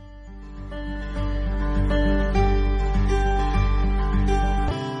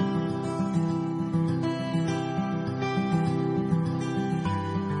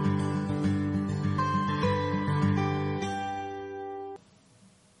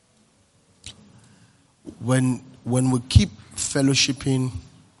when we keep fellowshipping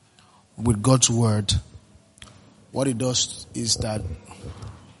with God's word, what it does is that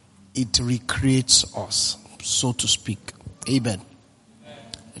it recreates us, so to speak. Amen.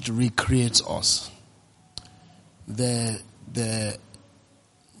 It recreates us. There's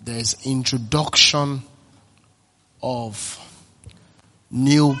introduction of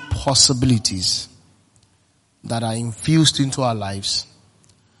new possibilities that are infused into our lives.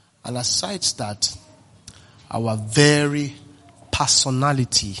 And aside that, our very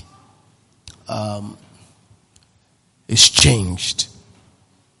personality is changed.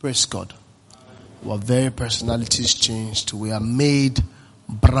 Praise God. Our very personality is changed. We are made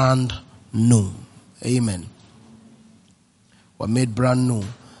brand new. Amen. We're made brand new.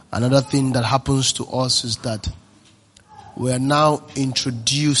 Another thing that happens to us is that we are now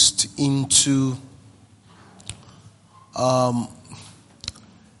introduced into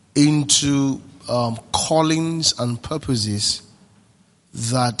callings and purposes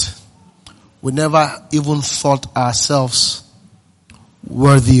that we never even thought ourselves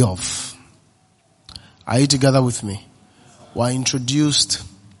worthy of. Are you together with me? We are introduced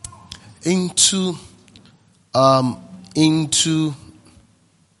into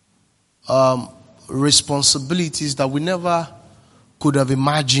responsibilities that we never could have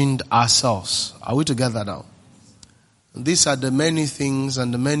imagined ourselves. Are we together now? These are the many things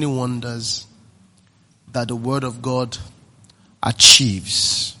and the many wonders that the Word of God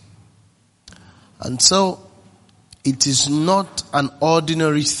achieves. And so, it is not an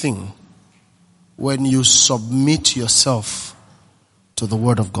ordinary thing when you submit yourself to the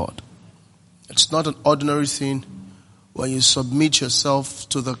Word of God. It's not an ordinary thing when you submit yourself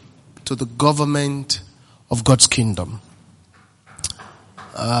to the government of God's kingdom.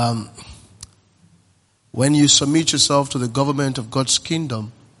 When you submit yourself to the government of God's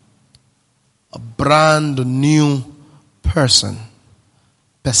kingdom, a brand new personality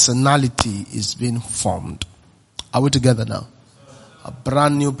is being formed. Are we together now? A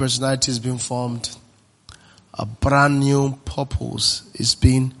brand new personality is being formed. A brand new purpose is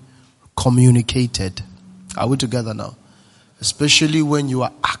being communicated. Are we together now? Especially when you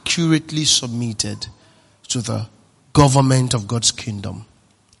are accurately submitted to the government of God's kingdom.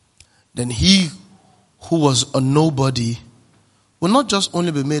 Then he who was a nobody will not just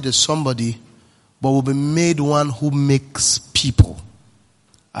only be made a somebody, but will be made one who makes people.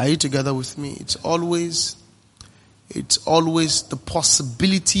 Are you together with me? It's always the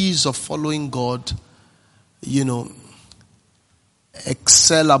possibilities of following God,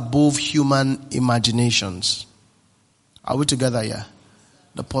 excel above human imaginations. Are we together here?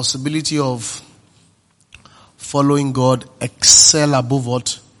 The possibility of following God excel above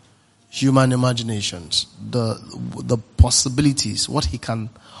what? Human imaginations. The possibilities, what he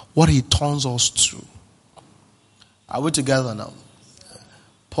turns us to. Are we together now?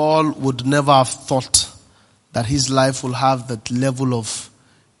 Paul would never have thought that his life will have that level of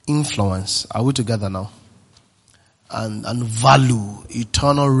influence. Are we together now? And value,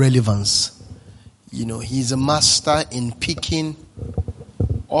 eternal relevance. He's a master in picking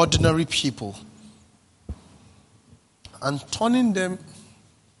ordinary people and turning them,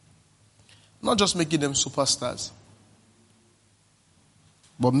 not just making them superstars,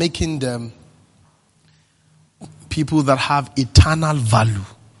 but making them people that have eternal value.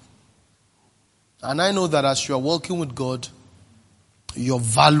 And I know that as you are walking with God, your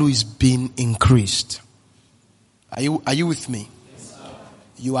value is being increased. Are you with me? Yes, sir.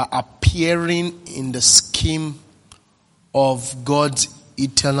 You are appearing in the scheme of God's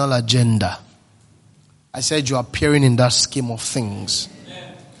eternal agenda. I said you are appearing in that scheme of things.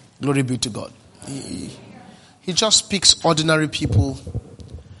 Amen. Glory be to God. He just picks ordinary people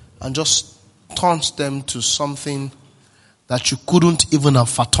and just turns them to something that you couldn't even have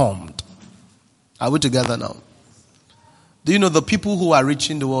fathomed. Are we together now? Do you know the people who are rich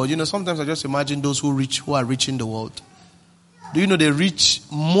in the world? Sometimes I just imagine those who are rich in the world. Do you know they reach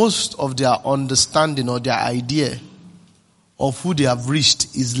most of their understanding or their idea of who they have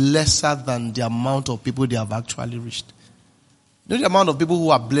reached is lesser than the amount of people they have actually reached. You know the amount of people who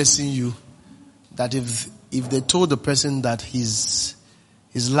are blessing you, that if they told the person that his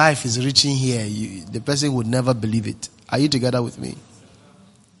life is reaching here, the person would never believe it. Are you together with me?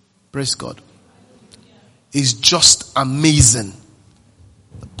 Praise God. It's just amazing.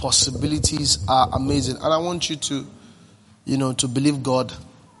 The possibilities are amazing. And I want you to, to believe God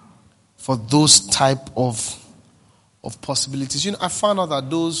for those type of possibilities. I found out that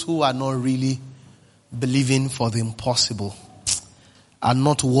those who are not really believing for the impossible are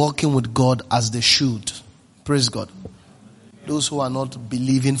not walking with God as they should. Praise God. Those who are not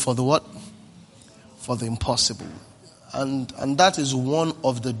believing for the what? for the impossible. And that is one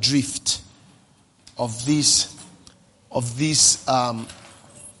of the drift of this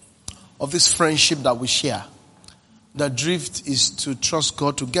friendship that we share. The drift is to trust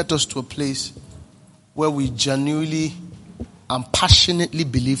God to get us to a place where we genuinely and passionately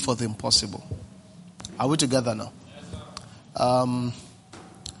believe for the impossible. Are we together now?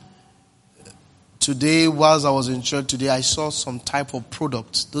 Today, whilst I was in church today, I saw some type of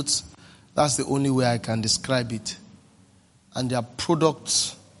products. That's the only way I can describe it. And their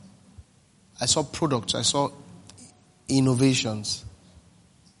products, I saw innovations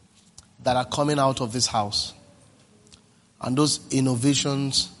that are coming out of this house. And those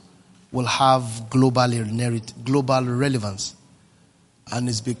innovations will have global relevance. And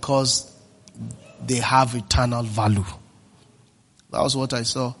it's because they have eternal value. That was what I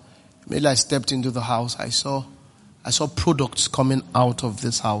saw. Maybe I stepped into the house. I saw products coming out of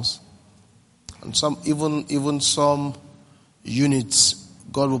this house. And some, even some units,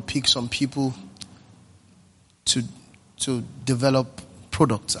 God will pick some people to develop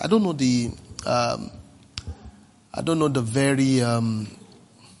products. I don't know the very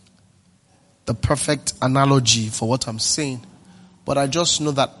the perfect analogy for what I'm saying, but I just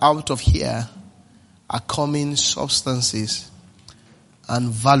know that out of here are coming substances and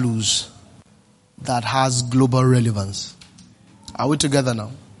values that has global relevance. Are we together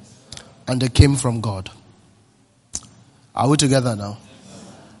now? And they came from God. Are we together now?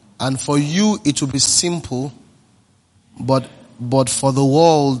 And for you it will be simple, but for the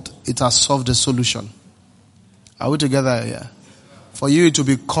world it has solved a solution. Are we together here? For you it will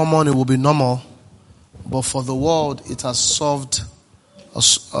be common, it will be normal, but for the world it has solved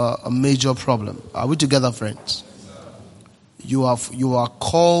a major problem. Are we together, friends? You are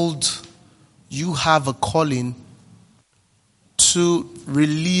called, you have a calling to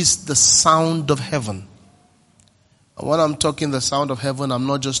release the sound of heaven. And when I'm talking the sound of heaven, I'm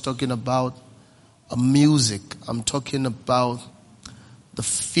not just talking about a music. I'm talking about the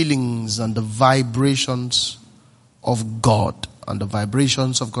feelings and the vibrations of God and the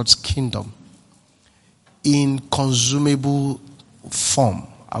vibrations of God's kingdom in consumable form.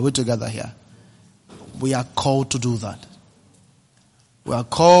 Are we together here? We are called to do that. We are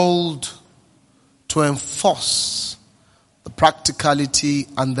called to enforce the practicality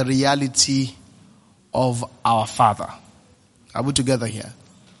and the reality of our Father. Are we together here?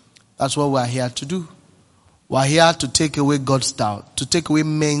 That's what we are here to do. We are here to take away God's doubt, to take away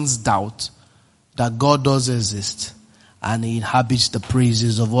men's doubt that God does exist and He inhabits the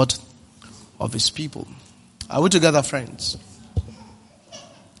praises of what? Of His people. Are we together, friends?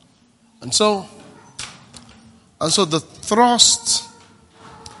 And so the thrust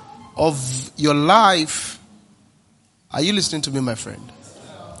of your life, are you listening to me, my friend?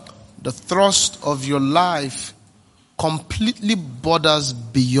 The thrust of your life completely border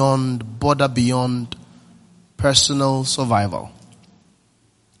beyond personal survival.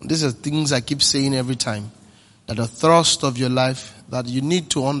 These are things I keep saying every time. That the thrust of your life, that you need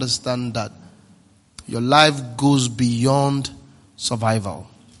to understand that your life goes beyond survival.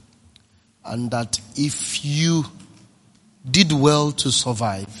 And that if you did well to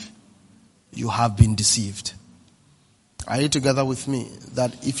survive, you have been deceived. Are you together with me?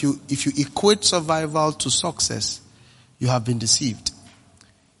 That if you equate survival to success, you have been deceived.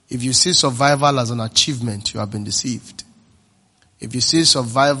 If you see survival as an achievement, you have been deceived. If you see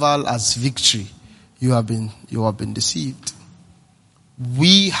survival as victory, you have been deceived.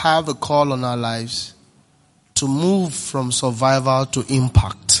 We have a call on our lives to move from survival to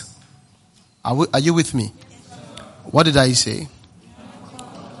impact. Are you with me? What did I say?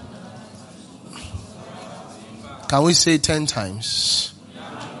 Can we say 10 times?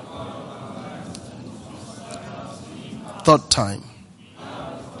 Third time.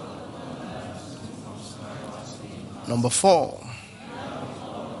 Number 4.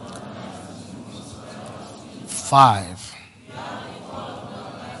 5.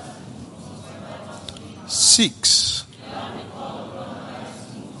 6.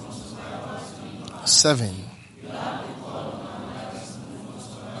 7.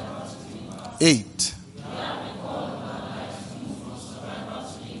 8.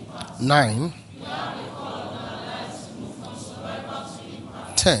 9.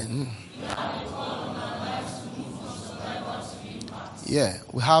 10. Yeah,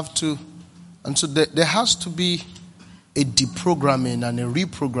 we have to, and so there has to be a deprogramming and a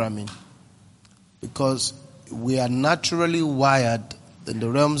reprogramming, because we are naturally wired in the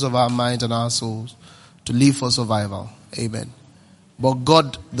realms of our mind and our souls to live for survival. Amen. But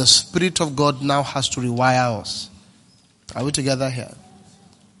God, the Spirit of God now has to rewire us. Are we together here?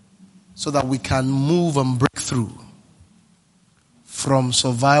 so that we can move and break through from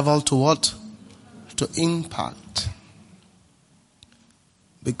survival to what? To impact.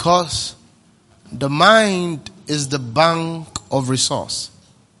 Because the mind is the bank of resource.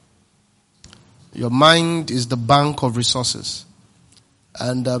 Your mind is the bank of resources.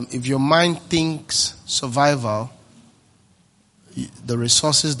 And if your mind thinks survival, the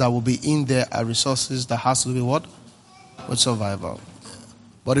resources that will be in there are resources that has to do with what? With survival.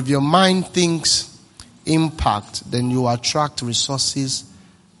 But if your mind thinks impact, then you attract resources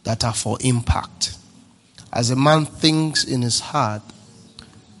that are for impact. As a man thinks in his heart,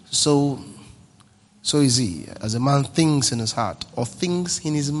 so is he. As a man thinks in his heart or thinks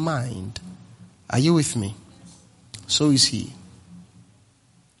in his mind, are you with me? So is he.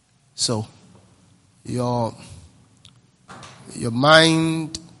 So, your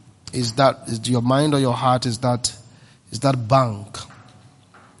mind is your mind or your heart is that bank.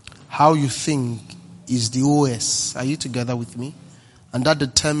 How you think is the OS. Are you together with me? And that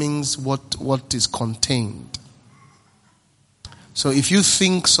determines what is contained. So if you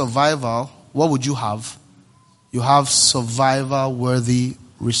think survival, what would you have? You have survival worthy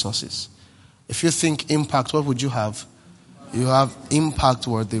resources. If you think impact, what would you have? You have impact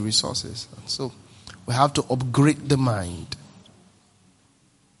worthy resources. So we have to upgrade the mind.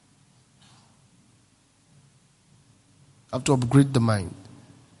 Have to upgrade the mind.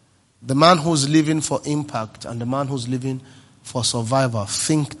 The man who's living for impact and the man who's living for survival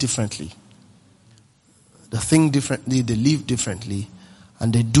think differently. They think differently, they live differently,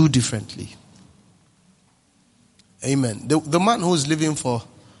 and they do differently. Amen. The man who's living for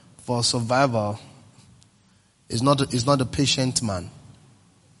survival is not a patient man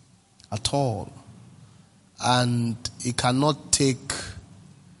at all. And he cannot take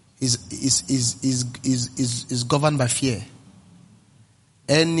is governed by fear.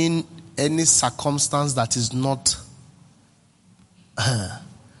 Any circumstance that is not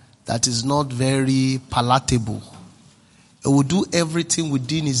very palatable, he will do everything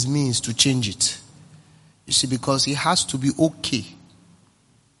within his means to change it. You see, because he has to be okay.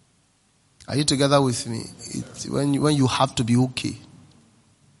 Are you together with me? It's when you have to be okay.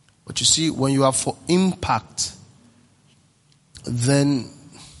 But you see, when you are for impact, then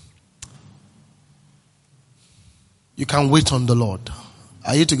you can wait on the Lord.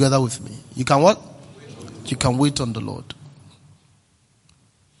 Are you together with me? You can what? You can wait on the Lord.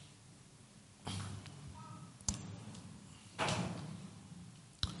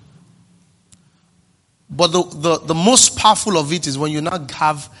 But the most powerful of it is when you now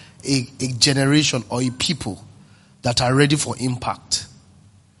have a generation or a people that are ready for impact.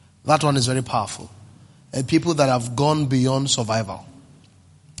 That one is very powerful. And people that have gone beyond survival.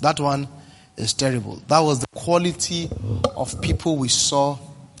 That one is terrible. That was the quality of people we saw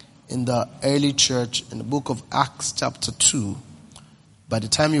in the early church in the book of Acts chapter 2. By the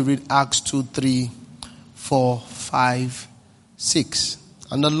time you read Acts 2, 3, 4, 5, 6.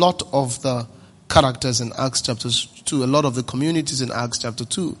 And a lot of the characters in Acts chapter 2, a lot of the communities in Acts chapter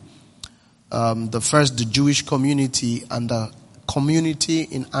 2. The Jewish community and the community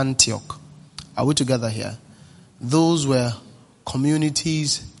in Antioch. Are we together here? Those were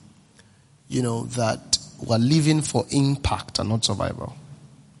communities, that were living for impact and not survival.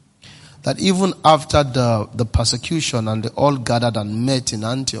 That even after the persecution and they all gathered and met in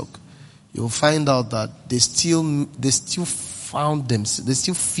Antioch, you'll find out that they still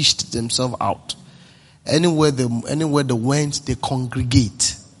fished themselves out. Anywhere they went, they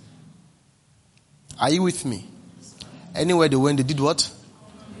congregate. Are you with me? Anywhere they went, they did what?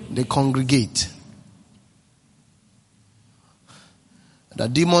 They congregate. The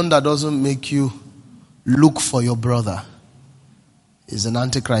demon that doesn't make you look for your brother is an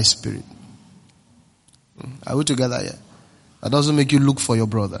antichrist spirit. Are we together here? That doesn't make you look for your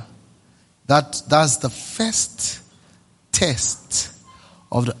brother. That's the first test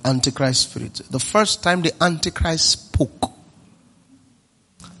of the antichrist spirit. The first time the antichrist spoke,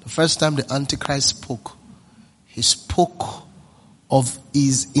 he spoke of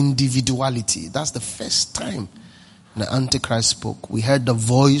his individuality. That's the first time the Antichrist spoke. We heard the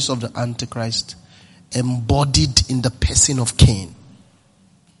voice of the Antichrist embodied in the person of Cain.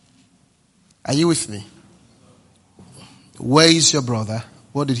 Are you with me? Where is your brother?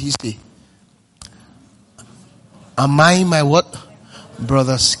 What did he say? Am I my what?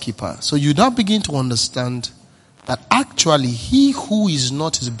 Brother's keeper. So you now begin to understand that actually he who is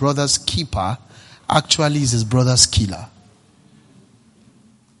not his brother's keeper actually is his brother's killer.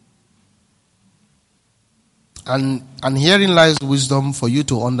 And herein lies wisdom for you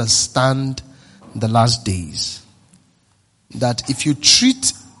to understand the last days. That if you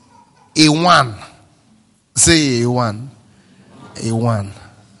treat a one. Say a one. A one.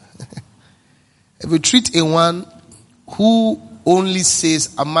 If you treat a one who only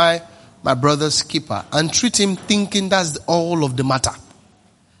says, am I my brother's keeper, and treat him thinking that's all of the matter,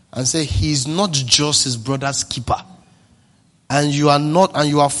 and say he's not just his brother's keeper, and you are not, and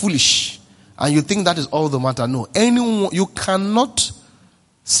you are foolish, and you think that is all the matter. No, anyone, you cannot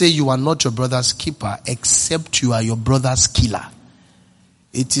say you are not your brother's keeper except you are your brother's killer.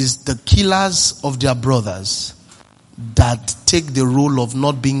 It is the killers of their brothers that take the role of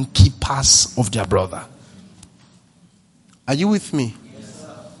not being keepers of their brother. Are you with me? Yes,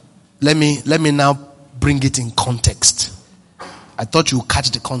 let me now bring it in context. I thought you would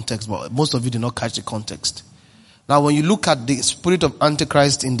catch the context, but most of you did not catch the context. Now, when you look at the spirit of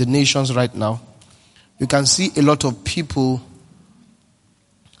Antichrist in the nations right now, you can see a lot of people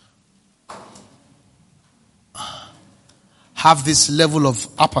have this level of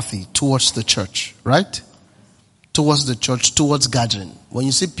apathy towards the church, right? Towards the church, towards gathering. When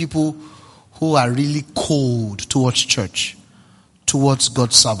you see people who are really cold towards church, towards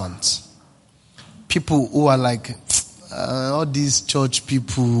God's servants, people who are like, all these church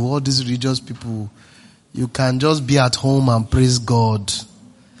people, all these religious people, you can just be at home and praise God.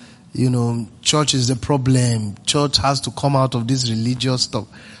 You know, church is the problem. Church has to come out of this religious stuff.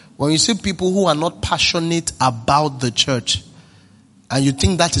 When you see people who are not passionate about the church, and you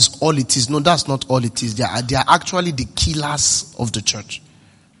think that is all it is. No, that's not all it is. They are actually the killers of the church.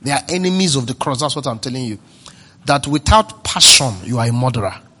 They are enemies of the cross. That's what I'm telling you. That without passion, you are a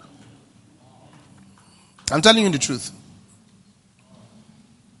murderer. I'm telling you the truth.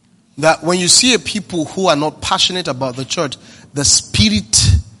 That when you see a people who are not passionate about the church, the spirit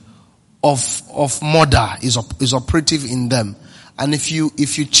of murder is operative in them. And if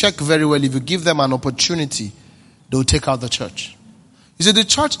you check very well, if you give them an opportunity, they will take out the church. You see, the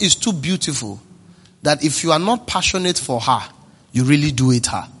church is too beautiful that if you are not passionate for her, you really do hate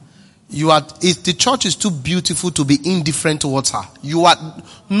her. If the church is too beautiful to be indifferent towards her,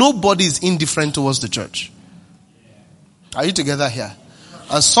 nobody is indifferent towards the church. Are you together here?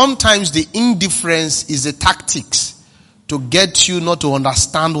 And sometimes the indifference is the tactics to get you not to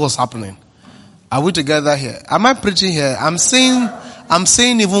understand what's happening. Are we together here? Am I preaching here? I'm saying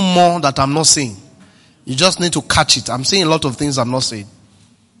even more that I'm not saying. You just need to catch it. I'm saying a lot of things I'm not saying.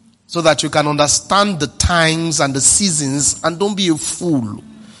 So that you can understand the times and the seasons and don't be a fool.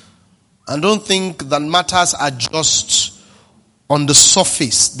 And don't think that matters are just on the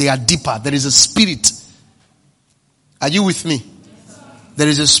surface. They are deeper. There is a spirit. Are you with me? There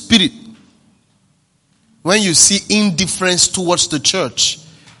is a spirit. When you see indifference towards the church,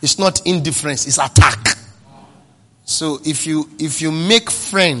 it's not indifference, it's attack. So if you make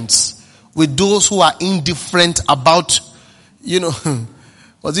friends with those who are indifferent about,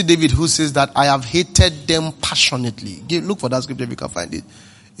 was it David who says that I have hated them passionately? Look for that scripture if you can find it.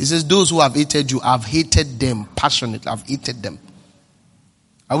 It says those who have hated you, I've hated them passionately. I've hated them.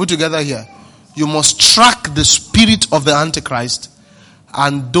 Are we together here? You must track the spirit of the Antichrist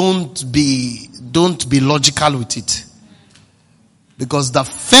and don't be logical with it. Because the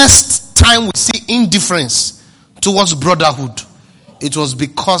first time we see indifference towards brotherhood, it was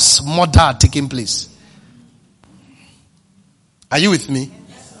because murder had taken place. Are you with me?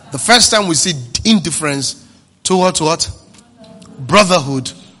 The first time we see indifference towards what?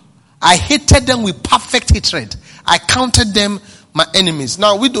 Brotherhood. I hated them with perfect hatred. I counted them my enemies.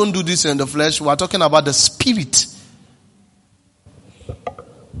 Now, we don't do this in the flesh. We are talking about the spirit.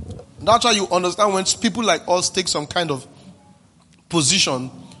 That's why you understand when people like us take some kind of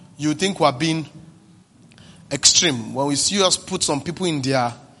position, you think we are being extreme. When we see us put some people in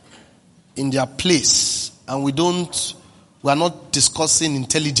their place and we are not discussing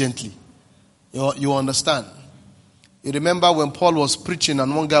intelligently. You understand? You remember when Paul was preaching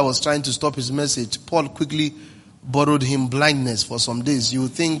and one guy was trying to stop his message, Paul quickly borrowed him blindness for some days. You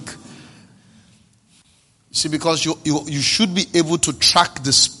think, see, because you should be able to track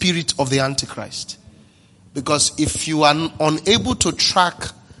the spirit of the Antichrist. Because if you are unable to track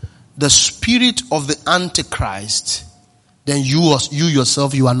the spirit of the Antichrist, then you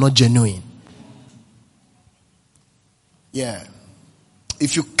yourself, you are not genuine. Yeah.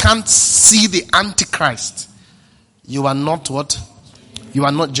 If you can't see the Antichrist, you are not what? You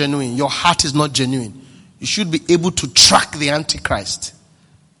are not genuine. Your heart is not genuine. You should be able to track the Antichrist.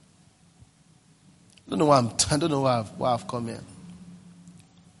 I don't know why I've come here.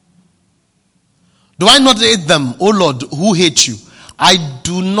 Do I not hate them, O Lord, who hate you? I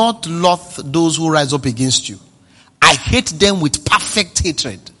do not love those who rise up against you. I hate them with perfect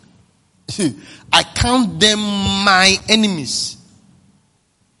hatred. I count them my enemies.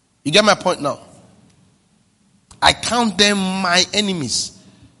 You get my point now? I count them my enemies.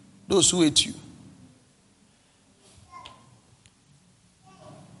 Those who hate you.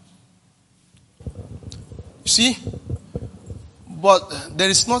 You see? But there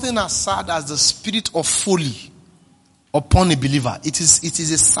is nothing as sad as the spirit of folly upon a believer. It is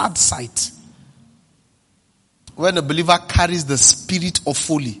a sad sight when a believer carries the spirit of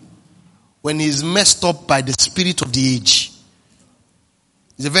folly, when he is messed up by the spirit of the age.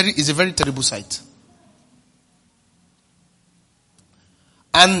 It's a very terrible sight.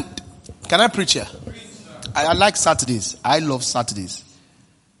 And can I preach here? I like Saturdays. I love Saturdays.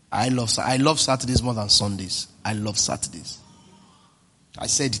 I love Saturdays more than Sundays. I love Saturdays. I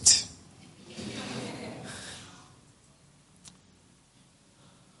said it.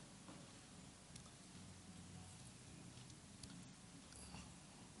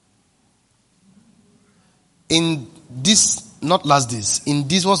 In this, not last days, in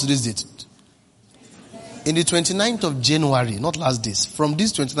this, what's today's date? In the 29th of January, not last days, from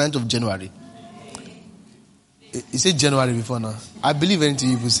this 29th of January. You say January before now. I believe anything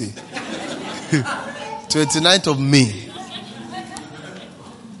you will say. 29th of May.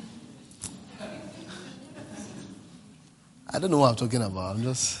 I don't know what I'm talking about.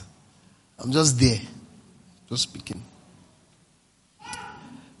 I'm just there. Just speaking.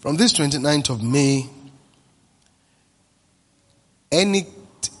 From this 29th of May, any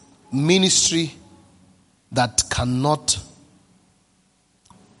ministry that cannot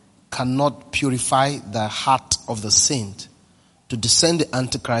purify the heart of the saint to discern the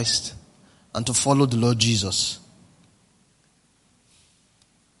Antichrist and to follow the Lord Jesus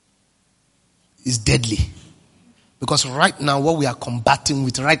is deadly. Because right now, what we are combating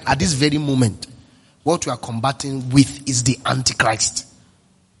with, right at this very moment, what we are combating with is the Antichrist.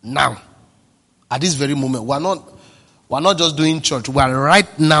 Now, at this very moment, we're not just doing church. We are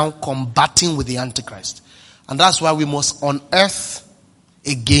right now combating with the Antichrist. And that's why we must unearth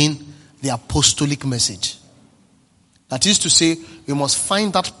again the apostolic message. That is to say, we must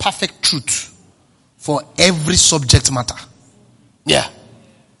find that perfect truth for every subject matter. Yeah.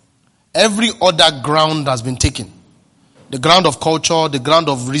 Every other ground has been taken. The ground of culture, the ground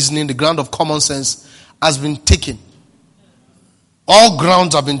of reasoning, the ground of common sense has been taken. All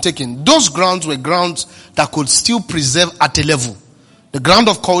grounds have been taken. Those grounds were grounds that could still preserve at a level. The ground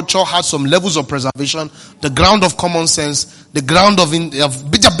of culture had some levels of preservation. The ground of common sense, the ground of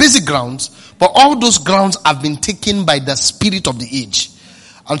basic grounds. But all those grounds have been taken by the spirit of the age.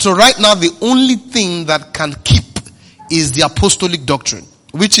 And so right now, the only thing that can keep is the apostolic doctrine,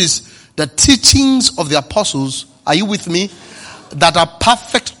 which is the teachings of the apostles. Are you with me? That are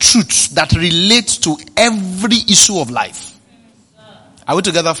perfect truths that relate to every issue of life. Are we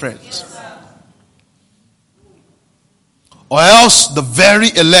together, friends? Or else the very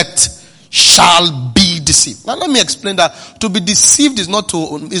elect shall be deceived. Now let me explain that. To be deceived is not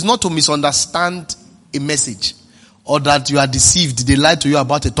to misunderstand a message, or that you are deceived, they lied to you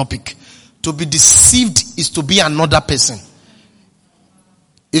about a topic. To be deceived is to be another person.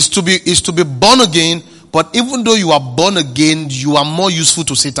 Is to be born again, but even though you are born again, you are more useful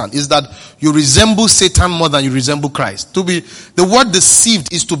to Satan. Is that you resemble Satan more than you resemble Christ. The word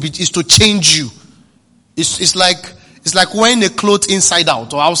deceived is to change you. It's like wearing a cloth inside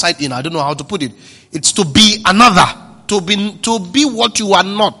out or outside in. I don't know how to put it. It's to be another. To be what you are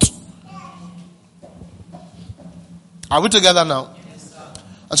not. Are we together now? Yes, sir.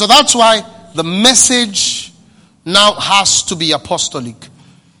 And so that's why the message now has to be apostolic.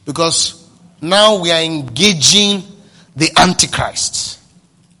 Because now we are engaging the Antichrist.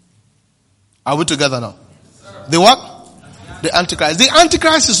 Are we together now? Yes, the what? The Antichrist. The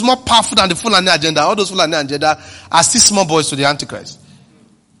Antichrist is more powerful than the Fulani agenda. All those Fulani agenda are still small boys to the Antichrist.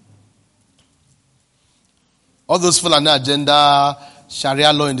 All those Fulani agenda,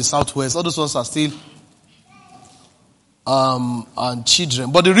 Sharia law in the Southwest, all those ones are still and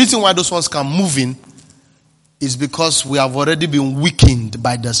children. But the reason why those ones can move in is because we have already been weakened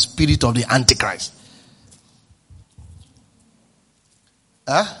by the spirit of the Antichrist.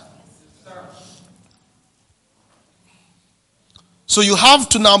 Huh? So you have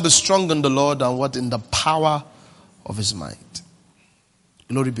to now be strong in the Lord and what? In the power of his might.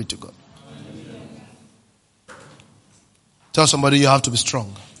 Glory be to God. Amen. Tell somebody you have to be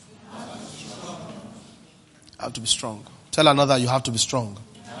strong. You have to be strong. Tell another you have to be strong.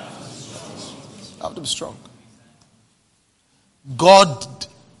 You have to be strong. God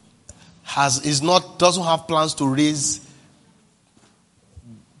doesn't have plans to raise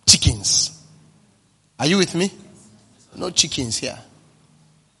chickens. Are you with me? No chickens here.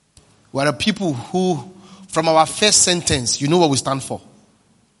 We are a people who, from our first sentence, you know what we stand for.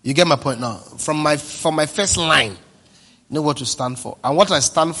 You get my point now? From my first line, you know what to stand for. And what I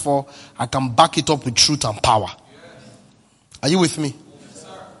stand for, I can back it up with truth and power. Are you with me? Yes,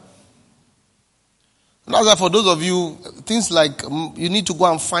 sir. And that's why for those of you, things like you need to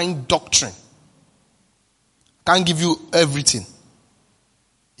go and find doctrine. Can't give you everything.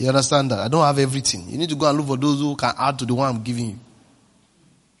 You understand that? I don't have everything. You need to go and look for those who can add to the one I'm giving you.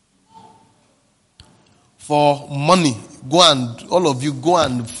 For money, all of you go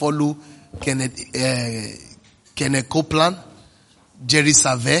and follow Kenneth Copeland, Jerry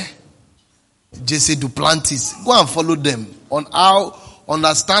Savelle, Jesse Duplantis. Go and follow them on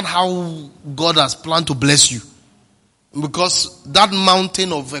understand how God has planned to bless you. Because that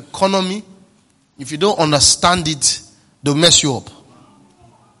mountain of economy, if you don't understand it, they'll mess you up.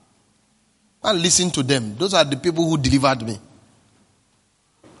 And listen to them. Those are the people who delivered me.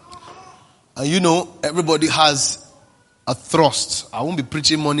 And you know, everybody has a thrust. I won't be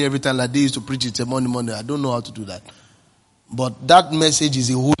preaching money every time like they used to preach it. Money. I don't know how to do that. But that message is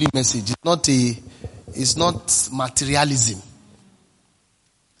a holy message. It's not materialism.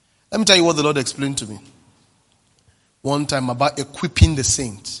 Let me tell you what the Lord explained to me one time about equipping the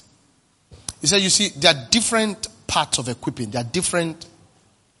saints. He said, you see, there are different parts of equipping. There are different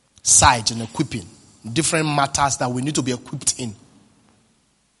sides in equipping. Different matters that we need to be equipped in.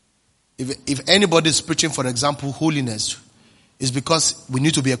 If anybody is preaching, for example, holiness, it's because we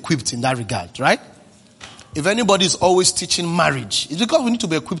need to be equipped in that regard, right? If anybody is always teaching marriage, it's because we need to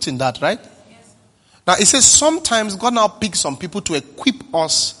be equipped in that, right? Yes. Now, it says sometimes God now picks some people to equip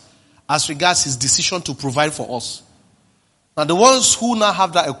us as regards his decision to provide for us. Now, the ones who now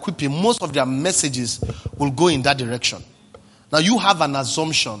have that equipping, most of their messages will go in that direction. Now, you have an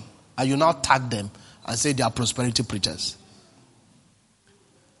assumption, and you now tag them and say they are prosperity preachers.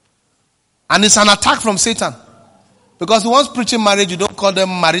 And it's an attack from Satan. Because the ones preaching marriage, you don't call them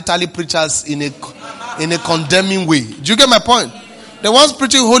maritally preachers in a condemning way. Do you get my point? The ones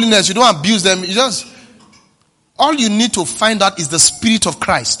preaching holiness, you don't abuse them. All you need to find out is the Spirit of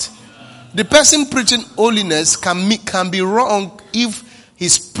Christ. The person preaching holiness can be wrong if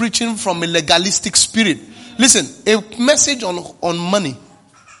he's preaching from a legalistic spirit. Listen, a message on money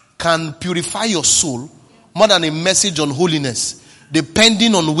can purify your soul more than a message on holiness,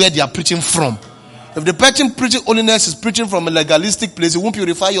 depending on where they are preaching from. If the person preaching holiness is preaching from a legalistic place, it won't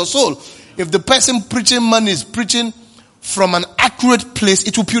purify your soul. If the person preaching money is preaching from an accurate place,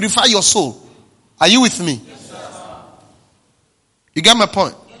 it will purify your soul. Are you with me? Yes, sir. You get my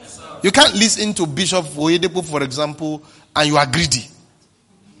point? Yes, sir. You can't listen to Bishop Oyedepo, for example, and you are greedy.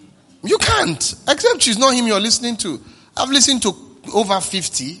 You can't. Except she's not him you're listening to. I've listened to over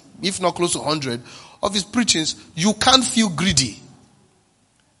 50, if not close to 100, of his preachings. You can't feel greedy.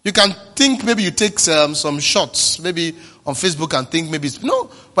 You can think maybe you take some shots, maybe on Facebook and think maybe it's...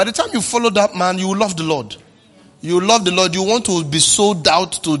 No, by the time you follow that man, you will love the Lord. You love the Lord. You want to be sold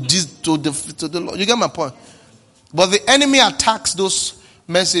out to the Lord. You get my point? But the enemy attacks those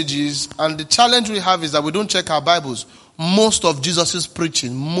messages, and the challenge we have is that we don't check our Bibles. Most of Jesus'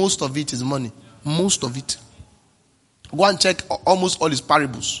 preaching, most of it is money. Most of it. Go and check almost all his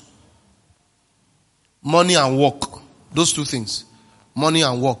parables. Money and work. Those two things. Money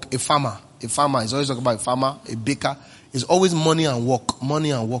and work. A farmer is always talking about a farmer, a baker. It's always money and work.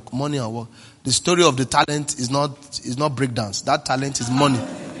 Money and work. Money and work. The story of the talent is not breakdance. That talent is money.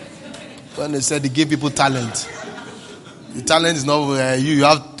 When they said they gave people talent, the talent is not you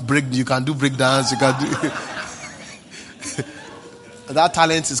have to break. You can do breakdance. You can do. That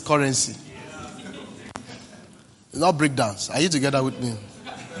talent is currency. It's not breakdance. Are you together with me?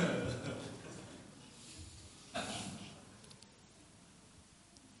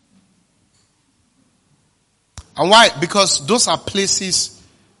 And why? Because those are places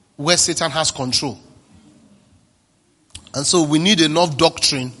where Satan has control. And so we need enough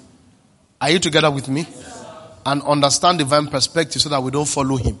doctrine. Are you together with me? And understand divine perspective so that we don't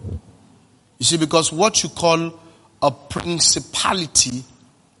follow him. You see, because what you call a principality,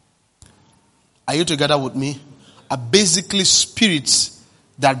 are you together with me? Are basically spirits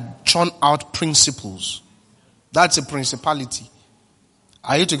that churn out principles. That's a principality.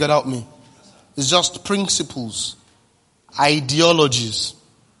 Are you together with me? It's just principles, ideologies.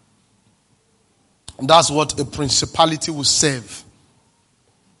 And that's what a principality will serve.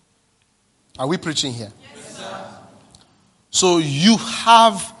 Are we preaching here? Yes, sir. So you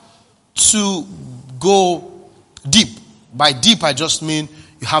have to go deep. By deep, I just mean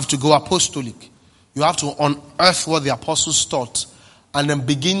you have to go apostolic. You have to unearth what the apostles taught and then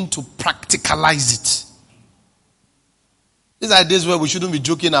begin to practicalize it. These are days where we shouldn't be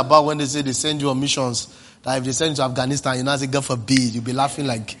joking about when they say they send you on missions. That if they send you to Afghanistan, you know, say, God forbid, you'll be laughing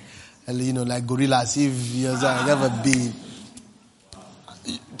like, like gorillas. If you're saying, God forbid.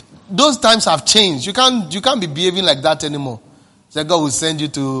 Those times have changed. You can't be behaving like that anymore. So God will send you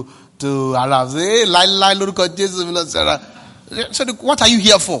to Arab. Say, hey, look at Jesus. So what are you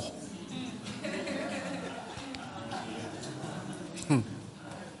here for?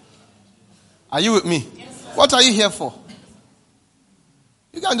 Are you with me? Yes, what are you here for?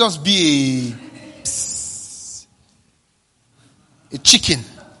 You can't just be a chicken.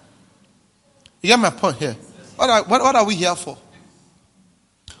 You get my point here? What are we here for?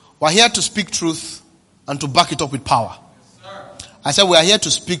 We're here to speak truth and to back it up with power. Yes, I said we are here to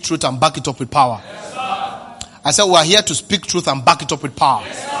speak truth and back it up with power. Yes, I said we are here to speak truth and back it up with power.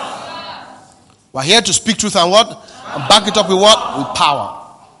 Yes, we're here to speak truth and what? And back it up with what? With power.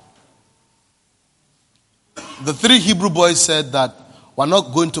 The 3 Hebrew boys said that we're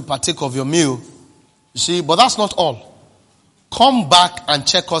not going to partake of your meal. You see, but that's not all. Come back and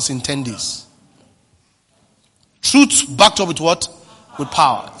check us in 10 days. Truth backed up with what? With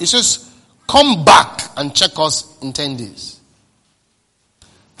power. It says, come back and check us in 10 days.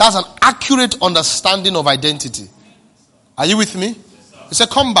 That's an accurate understanding of identity. Are you with me? He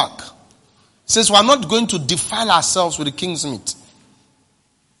said, come back. He says, we're not going to defile ourselves with the king's meat.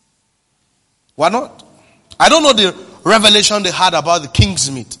 We're not. I don't know the revelation they had about the king's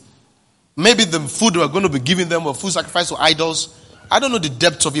meat. Maybe the food they were going to be giving them were food sacrificed to idols. I don't know the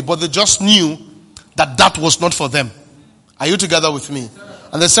depth of it, but they just knew that was not for them. Are you together with me?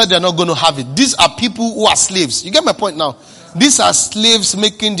 And they said they're not going to have it. These are people who are slaves. You get my point now? These are slaves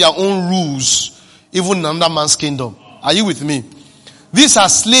making their own rules, even in another man's kingdom. Are you with me? These are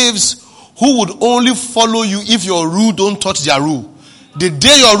slaves who would only follow you if your rule don't touch their rule. The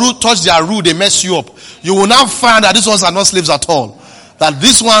day your rule touch their rule, they mess you up. You will now find that these ones are not slaves at all. That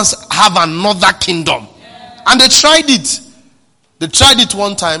these ones have another kingdom. And they tried it. They tried it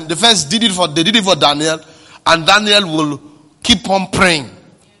one time. They did it for Daniel. And Daniel will keep on praying.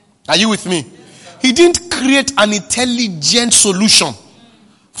 Are you with me? He didn't create an intelligent solution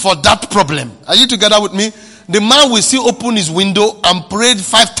for that problem. Are you together with me? The man will still open his window and pray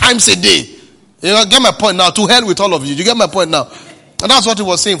 5 times a day. You get my point now? To hell with all of you. You get my point now? And that's what he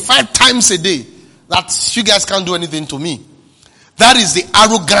was saying. 5 times a day. That you guys can't do anything to me. That is the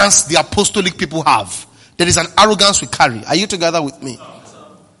arrogance the apostolic people have. There is an arrogance we carry. Are you together with me?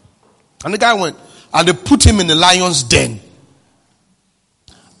 And the guy went. And they put him in the lion's den.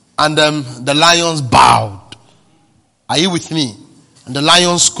 And the lions bowed. Are you with me? And the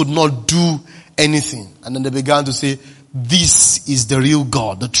lions could not do anything. And then they began to say, this is the real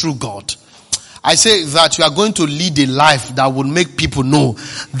God, the true God. I say that you are going to lead a life that will make people know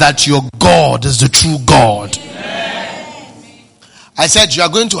that your God is the true God. Amen. I said you are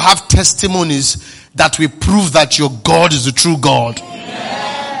going to have testimonies that will prove that your God is the true God.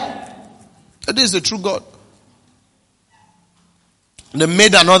 Amen. That is the true God. They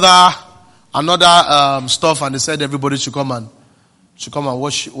made another stuff and they said everybody should come and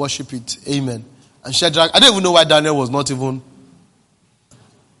worship it. Amen. And Shadrach, I don't even know why Daniel was not even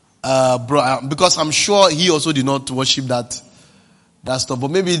because I'm sure he also did not worship that stuff. But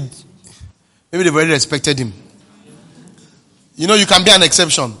maybe they've already respected him. You know, you can be an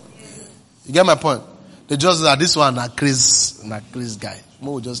exception. You get my point? They just that this one a crazy guy.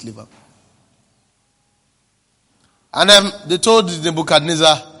 More will just leave him. And they told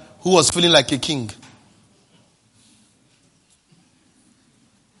Nebuchadnezzar, who was feeling like a king.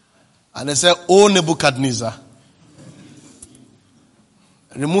 And they said, "Oh Nebuchadnezzar,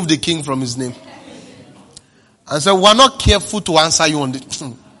 remove the king from his name." And said, "We're not careful to answer you on this."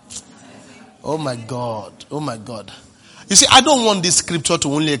 Oh my God. Oh my God. You see, I don't want this scripture to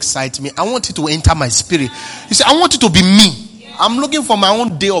only excite me. I want it to enter my spirit. You see, I want it to be me. I'm looking for my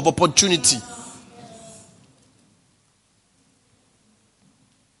own day of opportunity.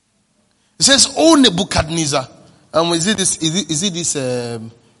 It says, "Oh Nebuchadnezzar."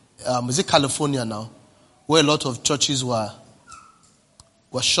 Is it California now? Where a lot of churches were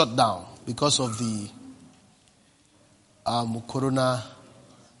shut down because of the corona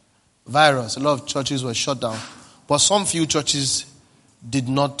virus. A lot of churches were shut down. But some few churches did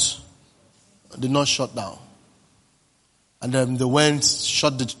not shut down. And then they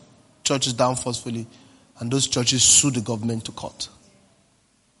shut the churches down forcefully. And those churches sued the government to court.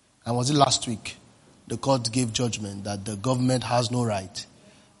 And was it last week? The court gave judgment that the government has no right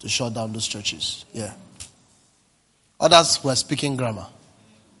to shut down those churches. Yeah. Others were speaking grammar.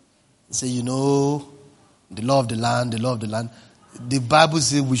 They say, the law of the land, the law of the land. The Bible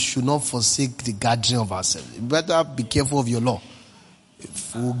says we should not forsake the gathering of ourselves. You better be careful of your law.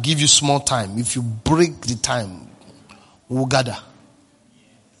 If we'll give you small time, if you break the time, we'll gather.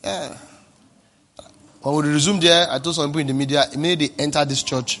 Yeah. When we resume there, I told some people in the media, immediately they enter this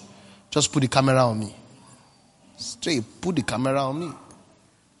church, just put the camera on me. Straight, put the camera on me.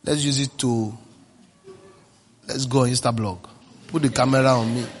 Let's use it to, let's go on Instablog. Put the camera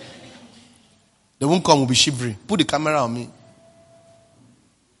on me. They won't come, we'll be shivering. Put the camera on me.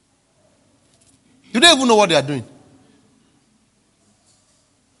 You don't even know what they are doing.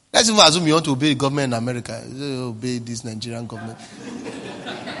 Let's even assume you want to obey the government in America. You obey this Nigerian government.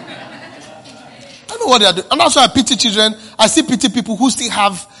 I know what they are doing. And that's why I pity children. I still pity people who still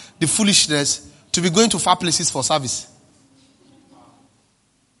have the foolishness to be going to far places for service.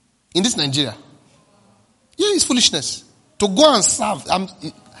 In this Nigeria. Yeah, it's foolishness. To go and serve.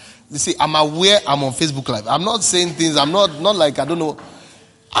 They say, I'm aware I'm on Facebook Live. I'm not saying things. I'm not like, I don't know.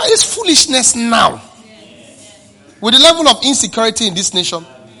 It's foolishness now. With the level of insecurity in this nation.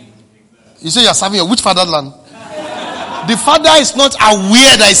 You say you're serving which fatherland? The father is not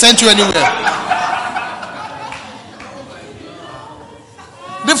aware that he sent you anywhere.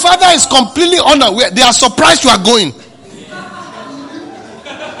 The father is completely unaware. They are surprised you are going.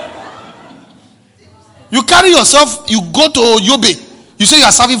 You carry yourself, you go to Yobe. You say you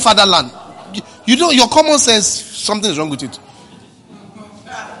are serving fatherland. You know, your common sense, something is wrong with it.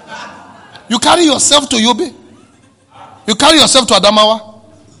 You carry yourself to Yobe. You carry yourself to Adamawa.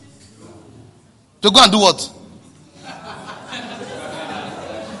 To go and do what?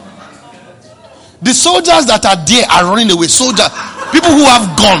 The soldiers that are there are running away. Soldiers, people who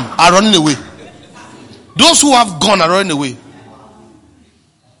have gone are running away. Those who have gone are running away.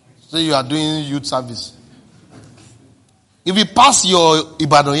 So you are doing youth service. If you pass your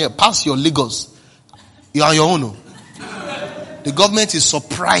Ibadan here, pass your Lagos, you are on your own. The government is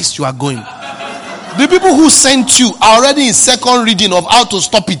surprised you are going. The people who sent you are already in second reading of how to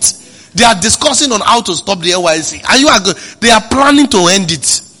stop it. They are discussing on how to stop the NYC. And they are planning to end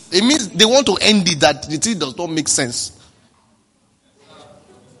it. It means they want to end it, that the thing does not make sense.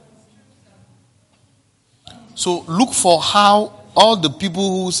 So look for how all the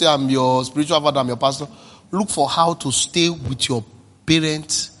people who say I'm your spiritual father, I'm your pastor, look for how to stay with your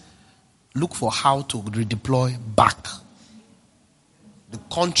parents. Look for how to redeploy back. The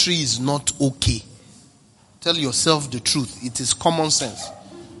country is not okay. Tell yourself the truth. It is common sense.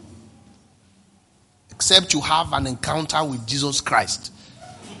 Except you have an encounter with Jesus Christ.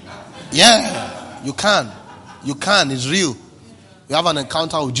 Yeah, you can. You can. It's real. You have an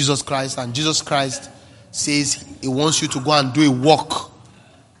encounter with Jesus Christ, and Jesus Christ says he wants you to go and do a work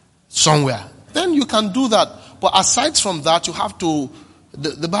somewhere. Then you can do that. But aside from that, you have to,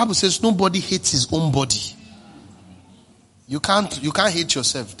 the Bible says nobody hates his own body. You can't hate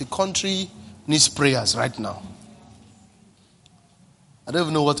yourself. The country needs prayers right now. I don't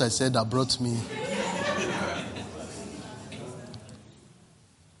even know what I said that brought me.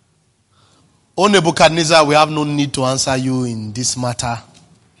 O Nebuchadnezzar, we have no need to answer you in this matter.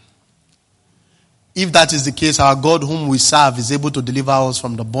 If that is the case, our God whom we serve is able to deliver us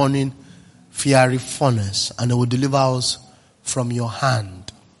from the burning fiery furnace, and he will deliver us from your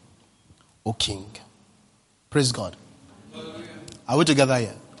hand, O King. Praise God. Are we together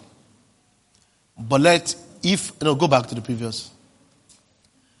here? But go back to the previous.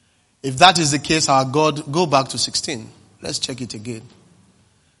 If that is the case, our God, go back to 16. Let's check it again.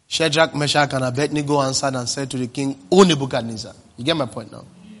 Shadrach, Meshach, and Abednego answered and said to the king, O Nebuchadnezzar. You get my point now?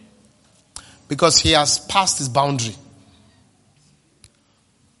 Because he has passed his boundary.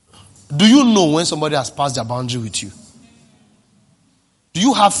 Do you know when somebody has passed their boundary with you? Do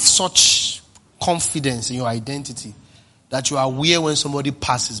you have such confidence in your identity that you are aware when somebody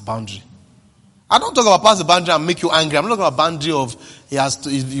passes boundary? I don't talk about pass the boundary and make you angry. I'm not talking about boundary of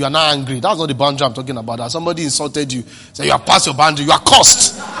you are not angry. That's not the boundary I'm talking about. That somebody insulted you, say you have passed your boundary, you are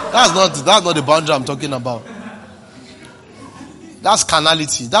cursed. That's not the boundary I'm talking about. That's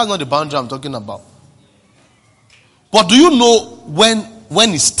carnality. That's not the boundary I'm talking about. But do you know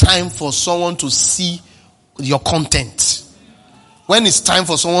when it's time for someone to see your content? When it's time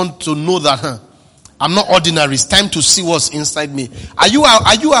for someone to know that I'm not ordinary. It's time to see what's inside me. Are you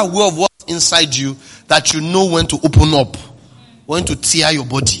aware of what's inside you that you know when to open up, when to tear your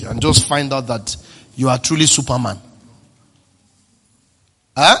body and just find out that you are truly Superman?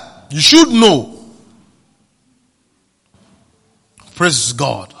 You should know. Praise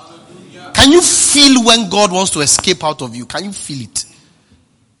God. Can you feel when God wants to escape out of you? Can you feel it?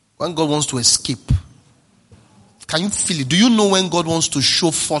 When God wants to escape. Can you feel it? Do you know when God wants to show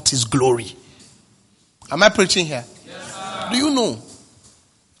forth his glory? Am I preaching here? Yes, sir. Do you know?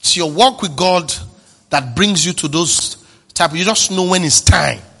 It's your walk with God that brings you to those type. You just know when it's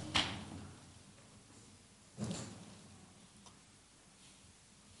time.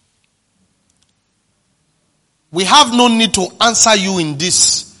 We have no need to answer you in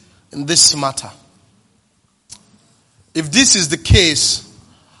this matter. If this is the case,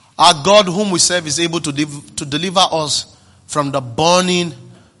 our God whom we serve is able to deliver us from the burning,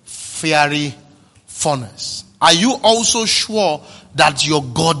 fiery furnace. Are you also sure that your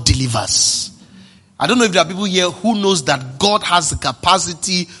God delivers? I don't know if there are people here who knows that God has the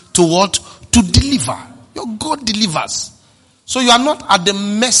capacity to what? To deliver. Your God delivers. So you are not at the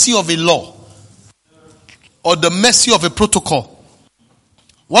mercy of a law or the mercy of a protocol.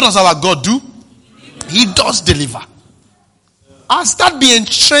 What does our God do? He does deliver. As that be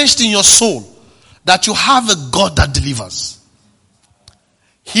entrenched in your soul, that you have a God that delivers.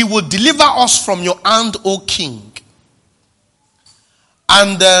 He will deliver us from your hand, O King.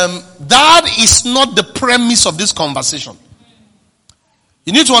 And that is not the premise of this conversation.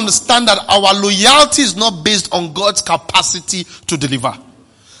 You need to understand that our loyalty is not based on God's capacity to deliver.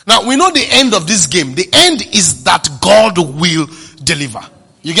 Now, we know the end of this game. The end is that God will deliver.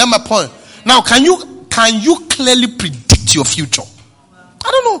 You get my point? Now, can you clearly predict your future?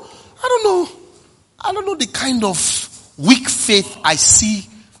 I don't know the kind of weak faith I see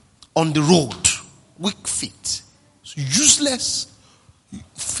on the road. Weak faith. Useless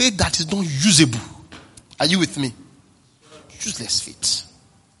faith that is not usable. Are you with me? Useless faith.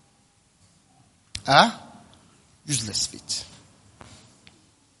 Useless faith.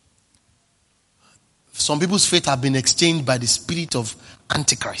 Some people's faith have been exchanged by the spirit of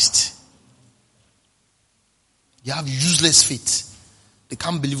Antichrist. You have useless faith. They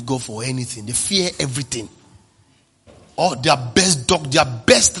can't believe God for anything. They fear everything. Or their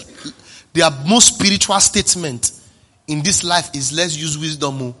most spiritual statement in this life is let's use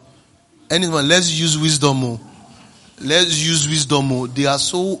wisdom. Anyone, let's use wisdom. Let's use wisdom. They are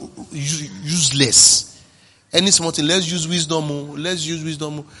so useless. Any small thing, let's use wisdom. Let's use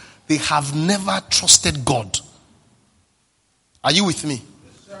wisdom. They have never trusted God. Are you with me?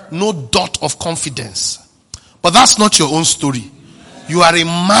 No dot of confidence. But that's not your own story. You are a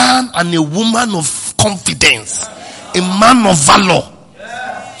man and a woman of confidence. A man of valor.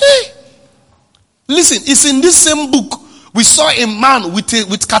 Hey. Listen, it's in this same book. We saw a man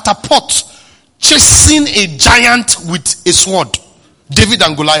with catapult chasing a giant with a sword. David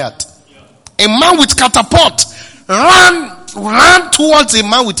and Goliath. A man with catapult ran towards a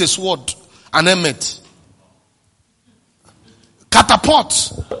man with a sword and helmet.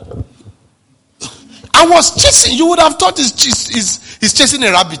 Catapult. I was chasing. You would have thought he's chasing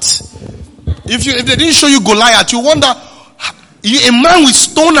a rabbit. If they didn't show you Goliath, you wonder. A man with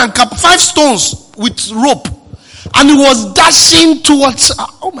stone and 5 stones with rope, and he was dashing towards.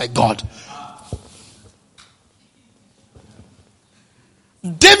 Oh my God!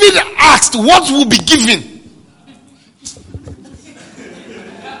 David asked, "What will be given?"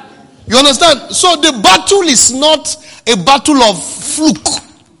 You understand? So the battle is not a battle of fluke.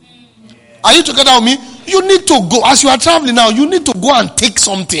 Are you together with me? You need to go. As you are traveling now, you need to go and take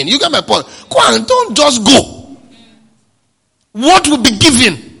something. You get my point? Go and don't just go. What will be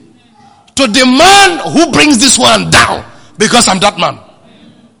given to the man who brings this one down? Because I'm that man.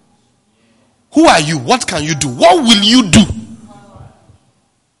 Who are you? What can you do? What will you do?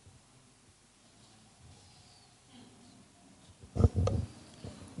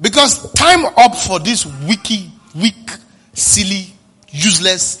 Because time up for this weak, silly,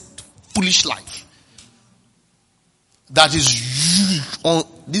 useless, foolish life. That is on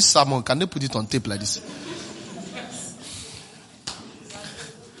this sermon. Can they put it on tape like this?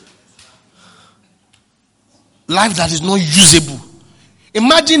 Life that is not usable.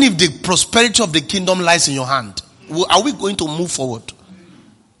 Imagine if the prosperity of the kingdom lies in your hand. Are we going to move forward?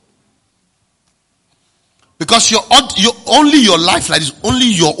 Because only your life like this, only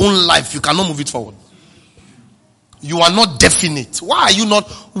your own life, you cannot move it forward. You are not definite. Why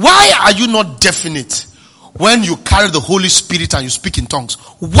are you not definite when you carry the Holy Spirit and you speak in tongues?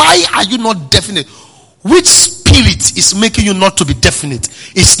 Why are you not definite? Which spirit is making you not to be definite?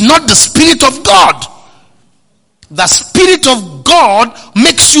 It's not the Spirit of God. The Spirit of God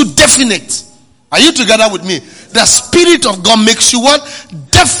makes you definite. Are you together with me? The Spirit of God makes you what?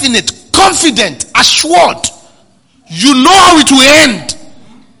 Definite, confident, assured. You know how it will end.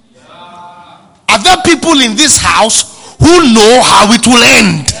 Are there people in this house who know how it will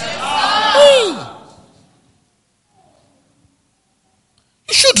end?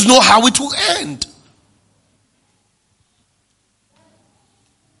 You should know how it will end.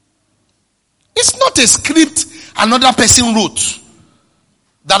 It's not a script another person wrote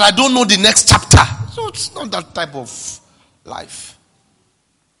that I don't know the next chapter. So it's not that type of life.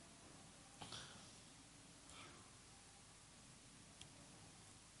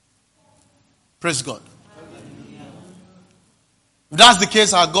 Praise God. If that's the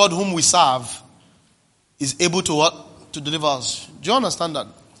case, our God whom we serve is able to what? To deliver us. Do you understand that?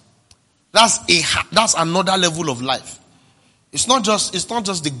 That's another level of life. It's not just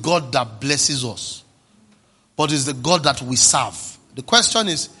the God that blesses us, but it's the God that we serve. The question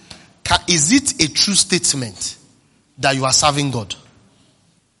is it a true statement that you are serving God?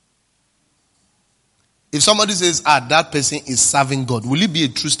 If somebody says, that person is serving God, will it be a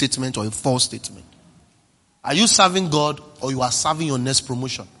true statement or a false statement? Are you serving God or you are serving your next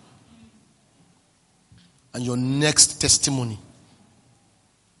promotion and your next testimony?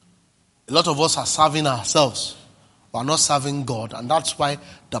 A lot of us are serving ourselves. We are not serving God, and that's why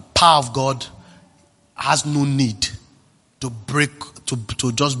the power of God has no need to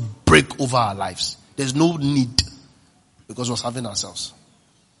just break over our lives. There's no need because we're serving ourselves.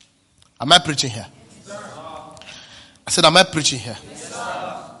 Am I preaching here? I said, am I preaching here?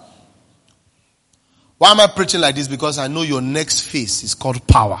 Why am I preaching like this? Because I know your next phase is called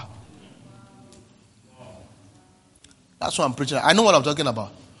power. That's what I'm preaching. I know what I'm talking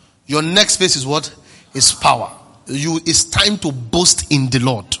about. Your next phase is what? Is power. It's time to boast in the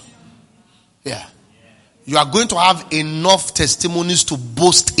Lord. Yeah. You are going to have enough testimonies to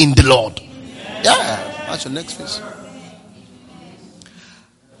boast in the Lord. Yeah. That's your next phase.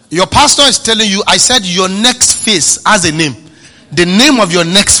 Your pastor is telling you, I said your next phase has a name. The name of your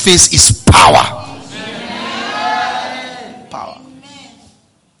next phase is power. Power.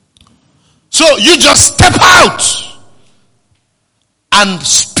 So you just step out and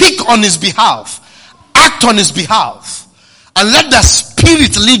speak on his behalf. Act on his behalf. And let the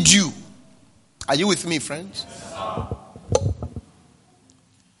Spirit lead you. Are you with me, friends?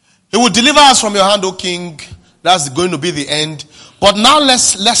 He will deliver us from your hand, O King. That's going to be the end. But now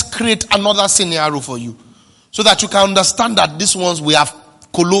let's create another scenario for you, so that you can understand that these ones we have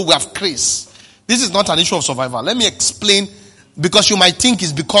Chris. This is not an issue of survival. Let me explain, because you might think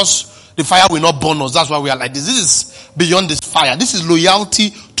it's because the fire will not burn us. That's why we are like this. This is beyond this fire. This is loyalty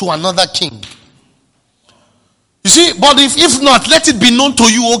to another king. You see, but if not, let it be known to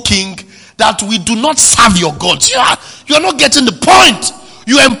you, O King, that we do not serve your gods. You are not getting the point.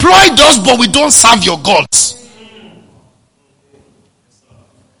 You employed us, but we don't serve your gods.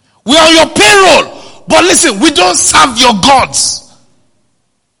 We are on your payroll, but listen, we don't serve your gods.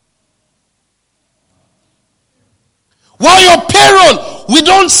 We're on your payroll, we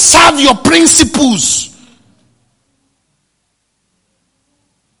don't serve your principles.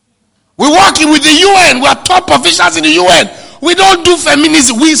 We're working with the UN, we are top officials in the UN. We don't do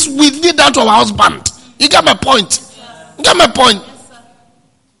feminism, we did that to our husband. You get my point? You get my point?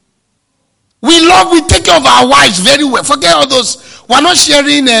 We take care of our wives very well. Forget all those. We're not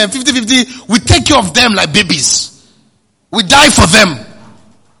sharing 50-50. We take care of them like babies. We die for them.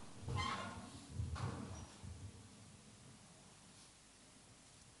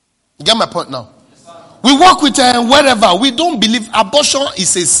 You get my point now? We work with wherever. We don't believe abortion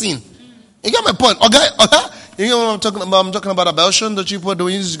is a sin. You get my point? Okay? You know what I'm talking about? I'm talking about abortion. The people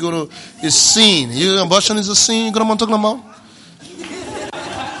doing is sin. Abortion is a sin. You know what I'm talking about?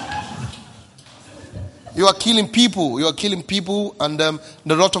 You are killing people. You are killing people, and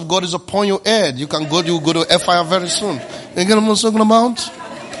the wrath of God is upon your head. You go to fire very soon. You get what I'm talking about?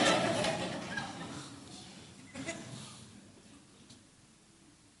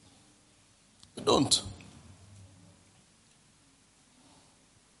 You don't.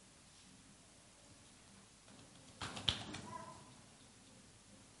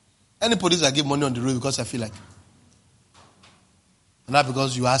 Any police I give money on the road because I feel like, and not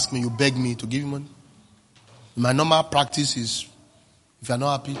because you ask me, you beg me to give you money. My normal practice is, if you are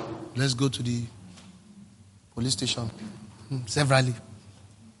not happy, let's go to the police station. Severally.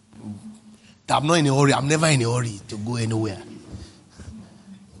 I'm not in a hurry. I'm never in a hurry to go anywhere.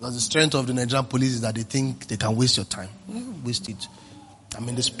 Because the strength of the Nigerian police is that they think they can waste your time. Waste it. I'm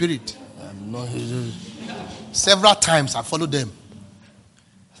in the spirit. Several times I followed them.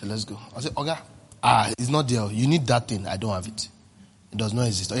 I said, let's go. I said, okay. It's not there. You need that thing. I don't have it. It does not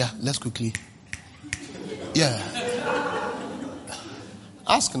exist. Oh yeah, let's quickly. Yeah.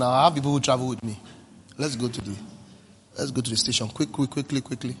 Ask now. I have people who travel with me. Let's go to the station.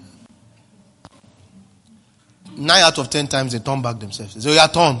 Quickly. 9 out of 10 times they turn back themselves. They say, yeah,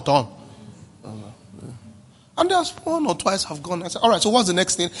 turn. And there's 1 or twice have gone. I said, all right, so what's the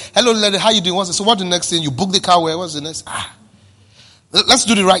next thing? Hello, lady, how you doing? So what's the next thing? You book the car where? What's the next? Let's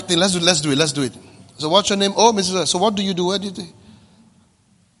do the right thing. Let's do it. So what's your name? Oh, Mrs. So what do you do? Where do you do?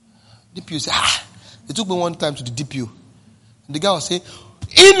 DPU say, It took me one time to the DPU. The guy will say,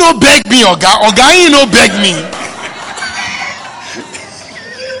 he no beg me, Oga, he no beg me.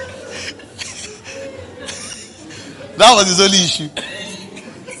 That was his only issue.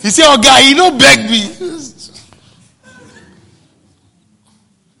 He said, Oga, he no beg me.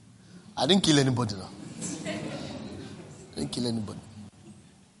 I didn't kill anybody now. I didn't kill anybody.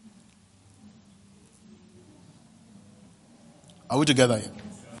 Are we together here?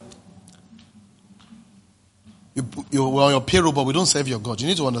 We're on your payroll, but we don't serve your God. You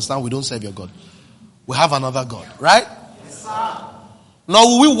need to understand we don't serve your God. We have another God, right? Yes, sir.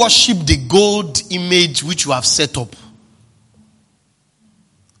 Now we worship the gold image which you have set up.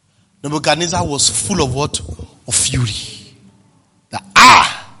 Nebuchadnezzar was full of what? Of fury.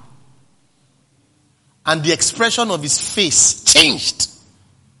 And the expression of his face changed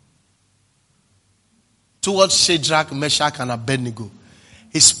towards Shadrach, Meshach, and Abednego.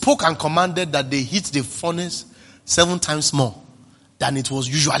 He spoke and commanded that they hit the furnace 7 times more than it was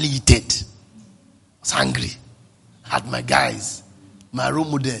usually heated. I was angry. Had my guys, my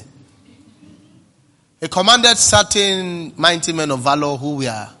room there. He commanded certain mighty men of valor who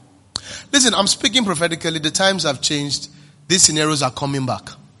were. Listen, I'm speaking prophetically. The times have changed. These scenarios are coming back.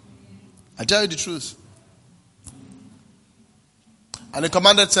 I tell you the truth. And he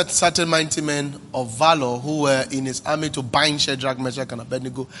commanded certain mighty men of valor who were in his army to bind Shadrach, Meshach, and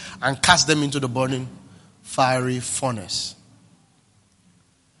Abednego and cast them into the burning fiery furnace.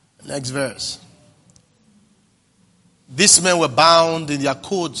 Next verse. These men were bound in their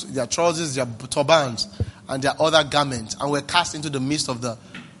coats, their trousers, their turbans, and their other garments, and were cast into the midst of the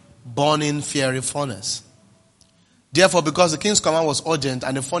burning fiery furnace. Therefore, because the king's command was urgent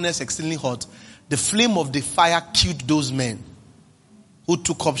and the furnace exceedingly hot, the flame of the fire killed those men who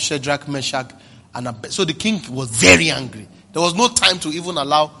took up Shadrach, Meshach, and Abednego. So the king was very angry. There was no time to even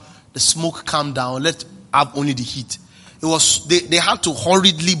allow the smoke calm down. Let have only the heat. It was they had to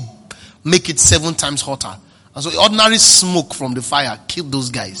hurriedly make it 7 times hotter. And so ordinary smoke from the fire killed those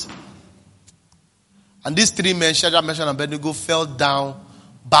guys. And these 3 men, Shadrach, Meshach, and Abednego, fell down,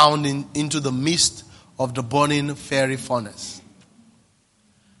 bound into the midst of the burning fiery furnace.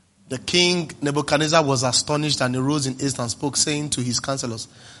 The king Nebuchadnezzar was astonished and arose in haste and spoke, saying to his counselors,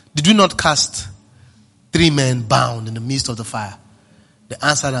 did we not cast 3 men bound in the midst of the fire? They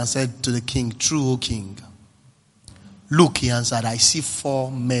answered and said to the king, true, O king. Look, he answered, I see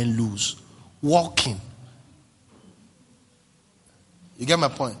 4 men loose, walking. You get my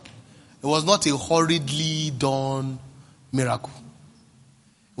point? It was not a hurriedly done miracle.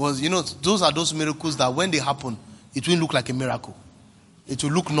 It was, those are those miracles that when they happen, it will look like a miracle. It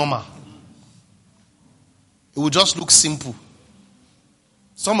will look normal. It will just look simple.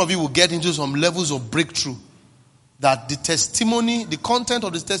 Some of you will get into some levels of breakthrough that the testimony, the content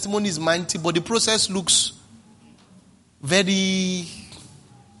of the testimony is mighty, but the process looks very,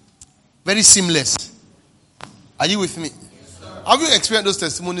 very seamless. Are you with me? Yes, have you experienced those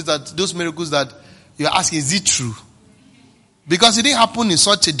testimonies, those miracles that you're asking, is it true? Because it didn't happen in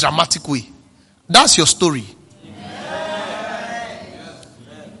such a dramatic way. That's your story.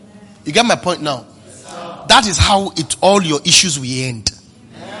 You get my point now? Yes, that is how all your issues will end.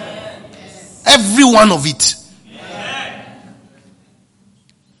 Yes. Every one of it. Yes.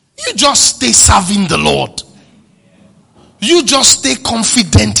 You just stay serving the Lord. You just stay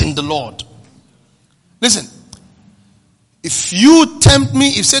confident in the Lord. Listen, if you tempt me,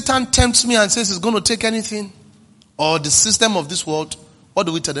 if Satan tempts me and says he's going to take anything, or the system of this world, what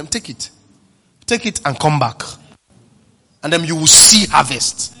do we tell them? Take it. Take it and come back. And then you will see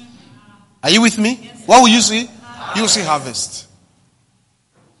harvest. Are you with me? Yes, what will you see? You will see harvest.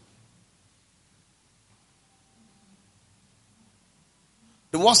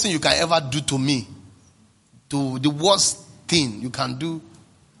 The worst thing you can ever do to me, the worst thing you can do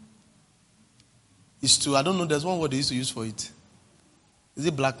is to, I don't know, there's one word they used to use for it. Is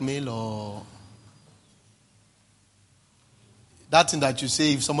it blackmail or that thing that you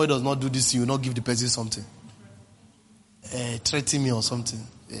say if somebody does not do this, you will not give the person something? Threaten me or something.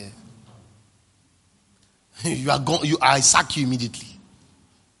 Yeah. You are gone. I sack you immediately.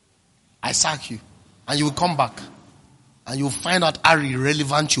 I sack you. And you will come back. And you will find out how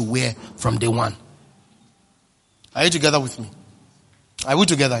irrelevant you were from day one. Are you together with me? Are we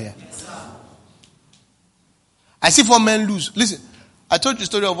together here? Yes, sir. I see 4 men lose. Listen, I told you the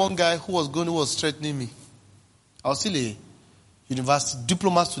story of one guy who was threatening me. I was still a university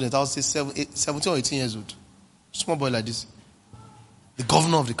diploma student. I was 17 or 18 years old. Small boy like this. The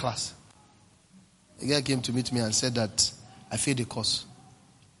governor of the class. The guy came to meet me and said that I failed the course.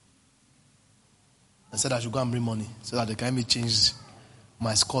 I said I should go and bring money so that they can help me change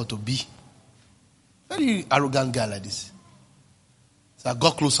my score to B. Very arrogant guy like this. So I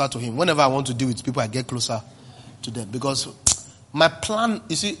got closer to him. Whenever I want to deal with people, I get closer to them. Because my plan,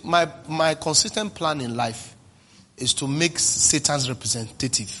 you see, my consistent plan in life is to make Satan's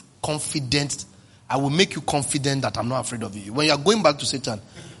representative confident. I will make you confident that I'm not afraid of you. When you are going back to Satan,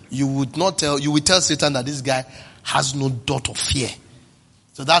 you will tell Satan that this guy has no dot of fear.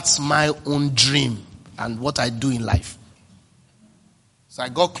 So that's my own dream and what I do in life. So I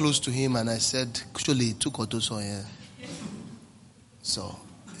got close to him and I said, "Actually, took Otoso here." So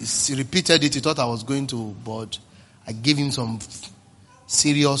he repeated it. He thought I was going to, but I gave him some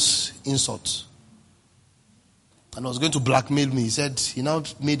serious insults. And I was going to blackmail me. He said, he now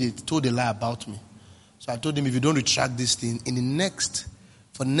told a lie about me. So I told him, if you don't retract this thing,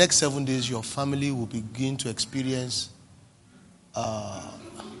 for the next 7 days, your family will begin to experience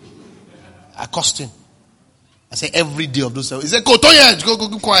accosting. I said, every day of those 7 days. He said, go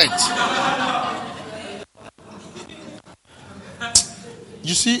quiet.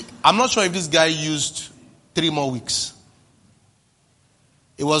 You see, I'm not sure if this guy used 3 more weeks.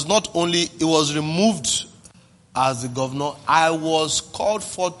 It was removed as the governor. I was called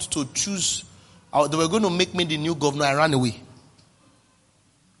forth to choose. They were going to make me the new governor. I ran away.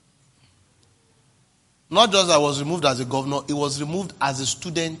 Not just I was removed as a governor, it was removed as a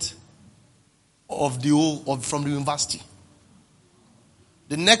student from the university.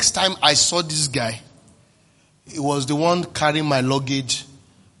 The next time I saw this guy, it was the one carrying my luggage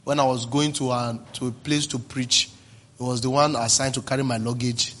when I was going to a place to preach. It was the one assigned to carry my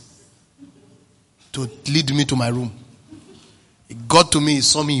luggage to lead me to my room. He got to me, he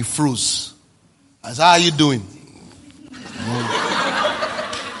saw me, he froze. I said, "How are you doing?"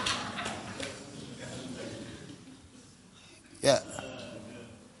 Yeah.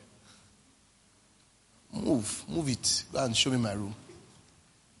 Move it. Go and show me my room.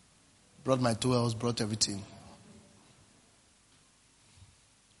 Brought my towels, brought everything.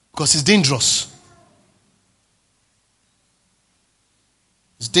 Because it's dangerous.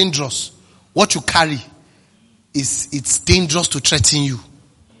 It's dangerous. What you carry it's dangerous to threaten you.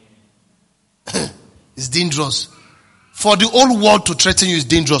 It's dangerous. For the whole world to threaten you is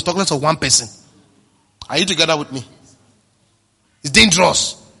dangerous. Talk less of one person. Are you together with me? It's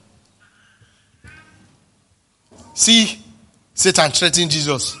dangerous. See, Satan threatened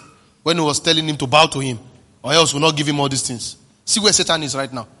Jesus when he was telling him to bow to him, or else will not give him all these things. See where Satan is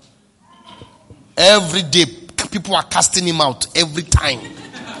right now. Every day, people are casting him out. Every time.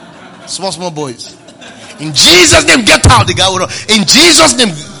 Small boys. In Jesus' name, get out. The guy will not. In Jesus'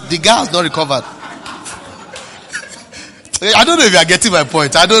 name, the guy has not recovered. I don't know if you are getting my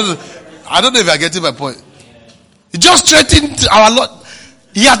point. I don't know if you are getting my point. He just threatened our Lord.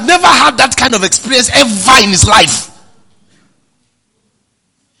 He had never had that kind of experience ever in his life.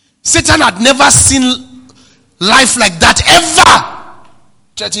 Satan had never seen life like that ever.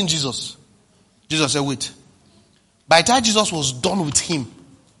 Threatening Jesus. Jesus said, wait. By the time Jesus was done with him,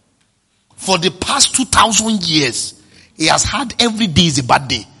 for the past 2,000 years, he has had every day is a bad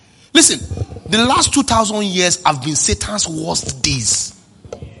day. Listen, the last 2,000 years have been Satan's worst days.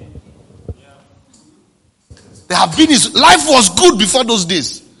 They have been his life was good before those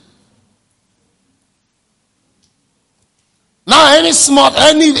days. Now any small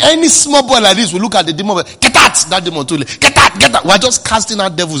boy like this will look at the demon. Get out! That demon too. Get out! We're just casting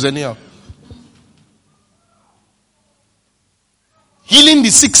out devils anyhow. Healing the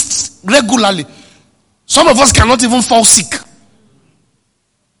sick regularly. Some of us cannot even fall sick.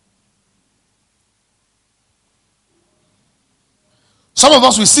 Some of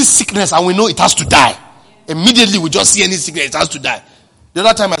us will see sickness and we know it has to die. Immediately we just see any sickness, it has to die. The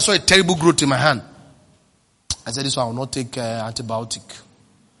other time I saw a terrible growth in my hand. I said, this one I will not take antibiotic.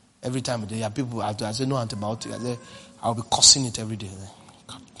 Every time there are people, I said, no antibiotic. I said, I'll be cursing it every day.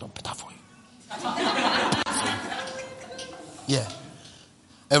 God, it's not better for you. Yeah.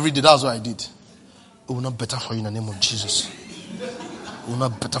 Every day, that's what I did. It will not better for you in the name of Jesus. It will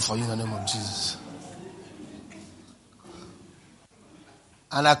not better for you in the name of Jesus.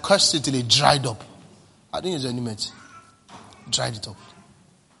 And I cursed it till it dried up. I didn't use any medicine. Dried it up.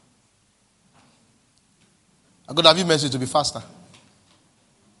 I could have you medicine to be faster.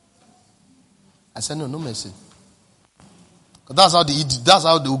 I said, no medicine. That's how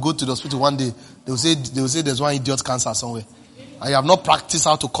they will go to the hospital one day. They will say there's one idiot cancer somewhere. And you have not practiced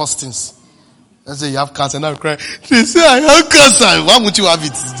how to cause things. Let's say you have cancer, now you cry. They say I have cancer. Why would you have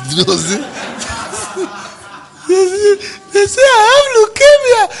it? They say I have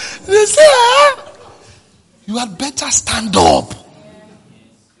leukemia. They say I have. You had better stand up.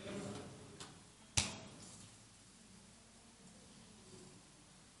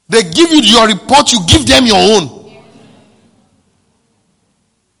 They give you your report, you give them your own.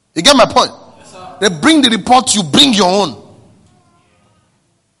 my point? Yes, they bring the report, you bring your own.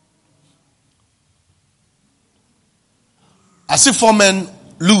 I see 4 men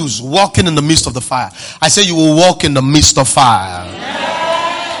lose, walking in the midst of the fire. I say you will walk in the midst of fire.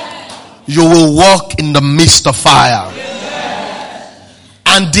 Yes. You will walk in the midst of fire. Yes.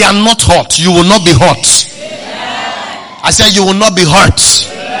 And they are not hot. You will not be hot. Yes. I said you will not be hurt.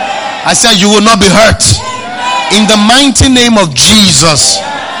 Yes. I said you will not be hurt. Yes. In the mighty name of Jesus.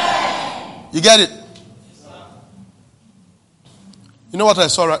 Yes. You get it? You know what I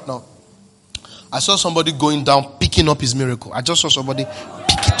saw right now? I saw somebody going down, picking up his miracle. I just saw somebody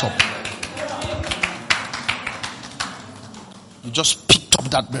pick it up. You just picked up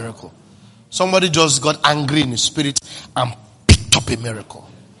that miracle. Somebody just got angry in his spirit and picked up a miracle.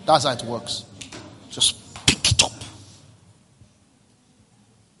 That's how it works. Just pick it up.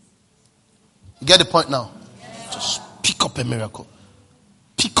 You get the point now? Just pick up a miracle.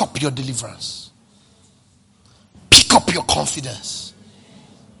 Pick up your deliverance. Pick up your confidence.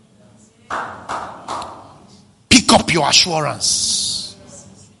 Pick up your assurance.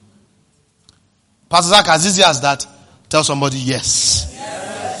 Pastor Zach, as easy as that, tell somebody yes.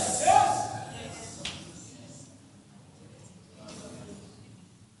 Yes.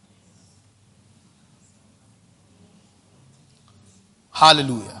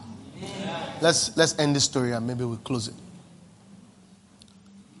 Hallelujah. Let's end this story and maybe we'll close it.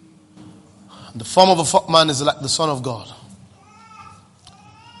 The form of a fourth man is like the Son of God.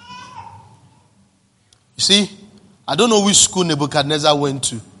 You see, I don't know which school Nebuchadnezzar went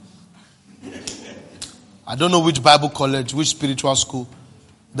to. I don't know which Bible college, which spiritual school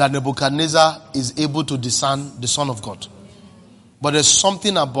that Nebuchadnezzar is able to discern the Son of God. But there's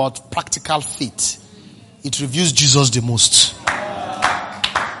something about practical faith. It reveals Jesus the most.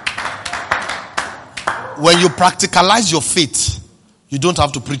 When you practicalize your faith, you don't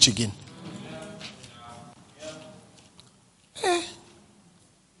have to preach again.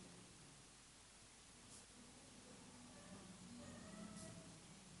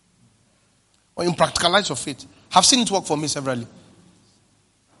 When you practicalize your faith. I've seen it work for me severally.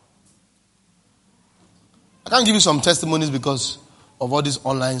 I can't give you some testimonies because of all this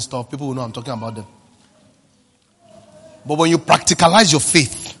online stuff. People will know I'm talking about them. But when you practicalize your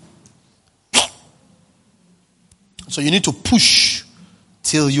faith, so you need to push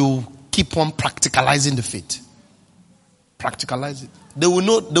till you keep on practicalizing the faith. Practicalize it. They will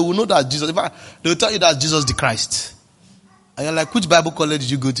know that Jesus, they will tell you that Jesus the Christ. And you're like, which Bible college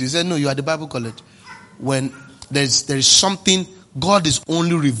did you go to? He said, no, you are the Bible college. When there is something, God is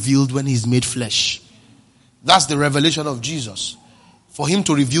only revealed when He's made flesh. That's the revelation of Jesus. For Him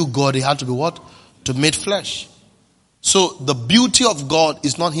to reveal God, He had to be what? To made flesh. So the beauty of God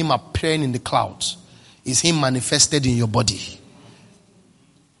is not Him appearing in the clouds. It's Him manifested in your body.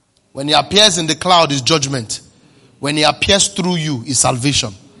 When He appears in the cloud, it's judgment. When He appears through you, it's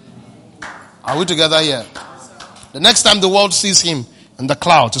salvation. Are we together here? The next time the world sees Him in the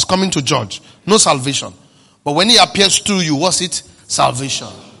clouds, it's coming to judge. No salvation. But when He appears through you, what's it? Salvation.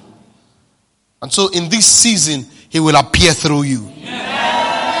 And so in this season, He will appear through you.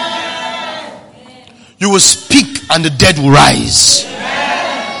 You will speak and the dead will rise.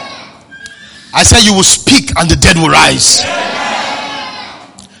 I said you will speak and the dead will rise.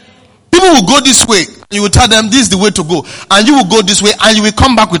 People will go this way. You will tell them this is the way to go. And you will go this way and you will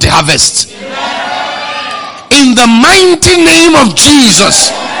come back with a harvest. In the mighty name of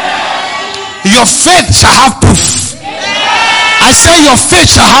Jesus, your faith shall have proof. I say your faith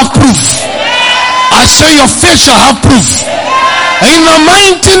shall have proof. I say your faith shall have proof. In the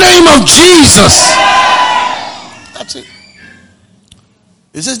mighty name of Jesus. That's it.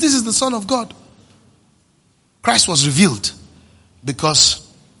 It says this is the Son of God. Christ was revealed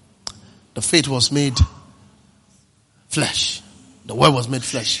because the faith was made flesh. The word was made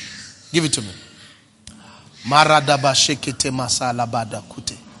flesh. Give it to me. Maradaba shekete masala bada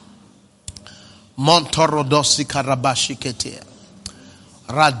kute. Montorodosi karabashikete.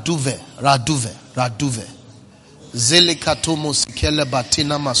 Raduve. Zelikatomo sikele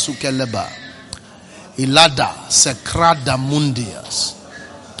batina masukeleba. Ilada sekrada mundias.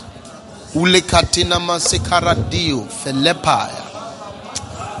 Ulekatina masekaradio felepaya.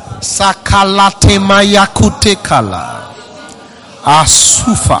 Sakalate mayakute kala.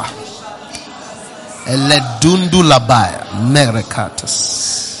 Asufa. Eledundu labaya.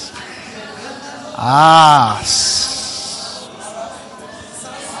 Merekatas.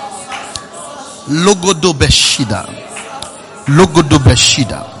 Logodo beshida.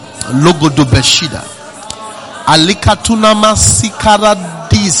 Alikatuna masikara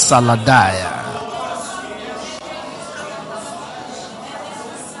saladaya.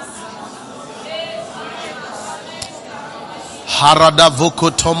 Harada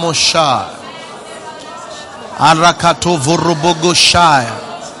vokotomo sha. Arakato vorobogo shaya.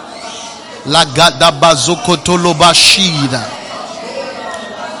 Lagada bazokotolo bashida.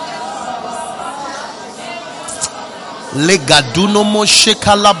 Legaduno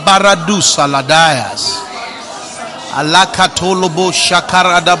moshekala baradu saladayas. Alakatolobo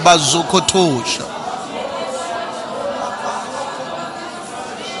shakarada bazokotosha.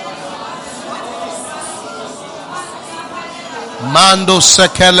 Mando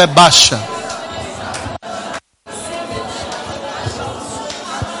sekele basha.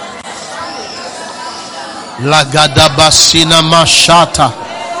 Lagadabashina mashata.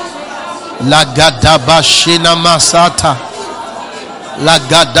 Lagadabashina masata.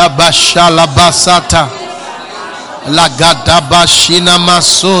 Lagadabashala basata. Lagadabashina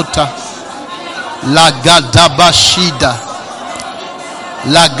masota. Lagadabashida.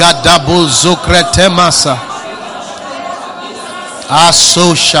 Lagadabuzukretemasa.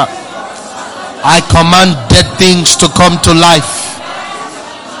 Asosha. I command dead things to come to life.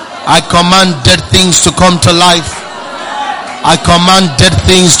 I command dead things to come to life. I command dead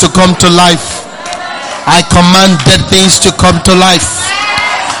things to come to life. I command dead things to come to life.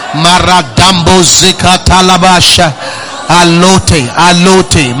 Maradambo zikatalabasha.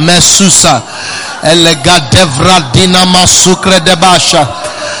 Alote, mesusa. Elegadevra dinama sukre debasha.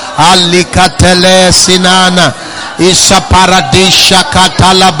 Alikatele sinana. Isha paradisha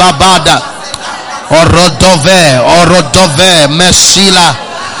katalababada. Orodove, mesila.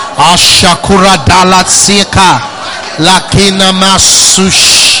 Ashakura dalatsika. Lakina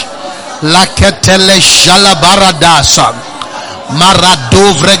masush. Laketele jalabaradasa.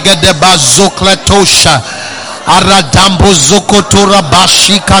 Maradovre de bazokletosha. Aradambo zokotura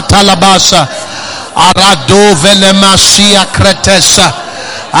bashika talabasa. Aradovele masia kretesa.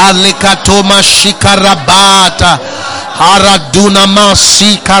 Alikatoma shikarabata. Araduna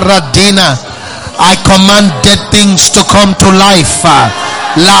masikaradina. I command dead things to come to life.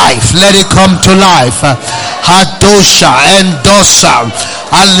 Life, let it come to life. Hadosha, endosa,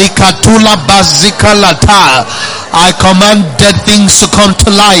 alikatula bazikalata. I command dead things to come to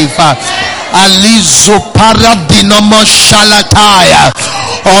life. Alizo paradinamo shalataya.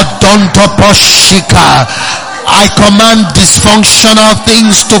 Odontoposhika. I command dysfunctional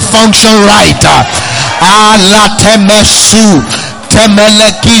things to function right. Alatemesu.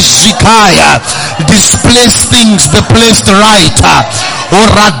 Temeleki zikaya. Displaced things be placed right.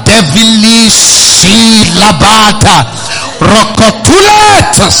 Ora devili si labata.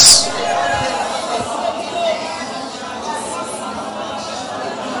 Rokotuletus.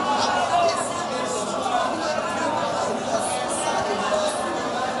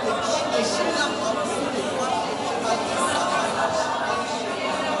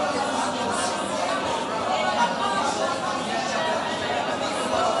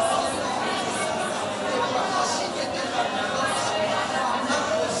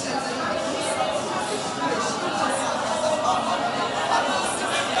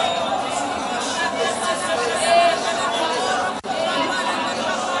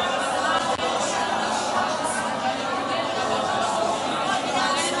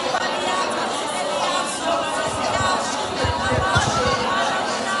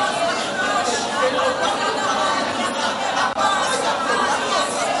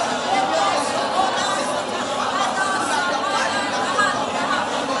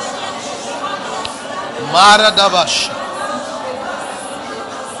 Maradabash.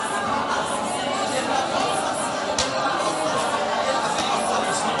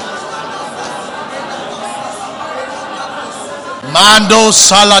 Mando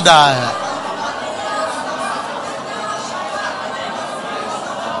Saladai.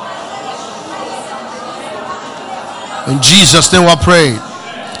 In Jesus' name we pray.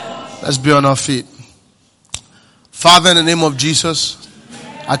 Let's be on our feet. Father, in the name of Jesus,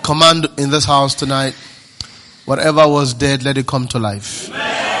 I command in this house tonight, whatever was dead, let it come to life.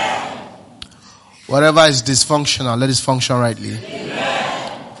 Amen. Whatever is dysfunctional, let it function rightly. Amen.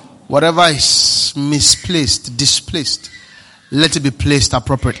 Whatever is misplaced, displaced, let it be placed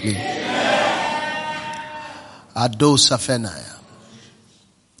appropriately. Adosa Fenaya.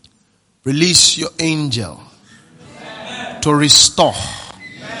 Release your angel to restore.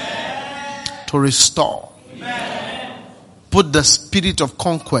 To restore. Put the spirit of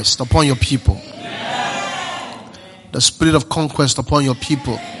conquest upon your people. The spirit of conquest upon your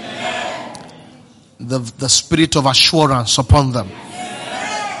people. The spirit of assurance upon them.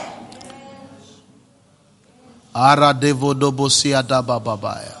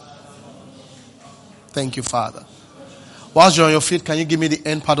 Thank you, Father. Whilst you're on your feet, can you give me the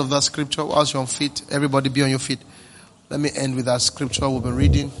end part of that scripture? Whilst you're on feet, everybody be on your feet. Let me end with that scripture we've been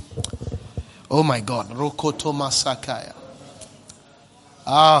reading. Oh my God. Kunle Zakariya.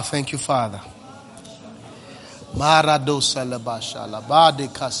 Ah, thank you, Father. The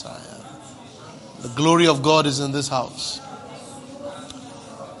glory of God is in this house.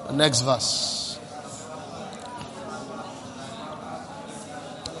 The next verse.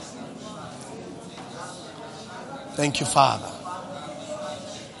 Thank you, Father.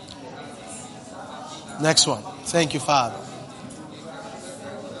 Next one. Thank you, Father.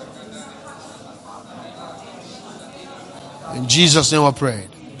 In Jesus' name we prayed.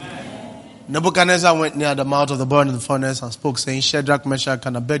 Nebuchadnezzar went near the mouth of the burning furnace and spoke, saying, Shadrach, Meshach,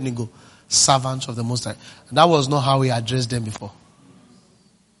 and Abednego, servants of the Most High. And that was not how he addressed them before.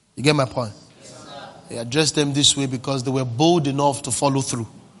 You get my point? He addressed them this way because they were bold enough to follow through.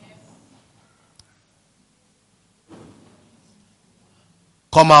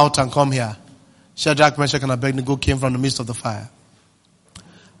 Come out and come here. Shadrach, Meshach, and Abednego came from the midst of the fire.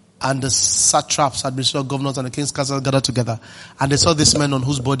 And the satraps, administrative governors, and the king's council gathered together. And they saw these men on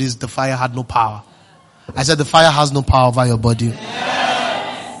whose bodies the fire had no power. I said, the fire has no power over your body.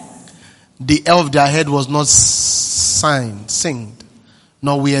 Yes. The hair of their head was not singed,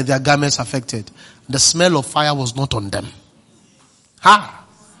 nor were their garments affected. The smell of fire was not on them. Ha!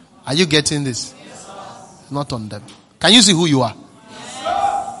 Are you getting this? Yes, not on them. Can you see who you are? Yes.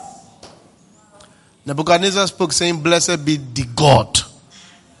 Nebuchadnezzar spoke, saying, Blessed be the God.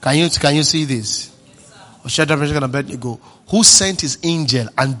 Can you see this? Shadrach, Meshach, and Abednego, who sent his angel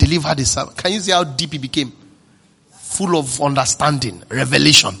and delivered his servant. Can you see how deep he became? Full of understanding,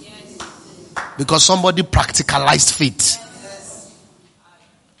 revelation. Because somebody practicalized faith.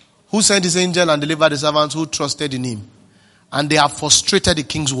 Who sent his angel and delivered the servants who trusted in him. And they have frustrated the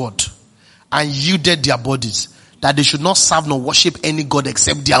king's word and yielded their bodies, that they should not serve nor worship any god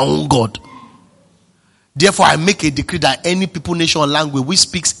except their own God. Therefore, I make a decree that any people, nation, or language which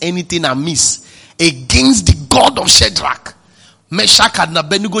speaks anything amiss against the God of Shadrach, Meshach, and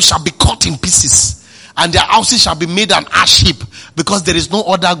Abednego shall be cut in pieces, and their houses shall be made an ash heap, because there is no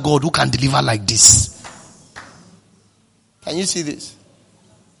other God who can deliver like this. Can you see this?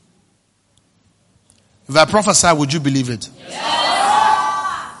 If I prophesy, would you believe it?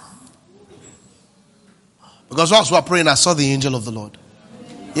 Yeah. Because whilst we were praying, I saw the angel of the Lord.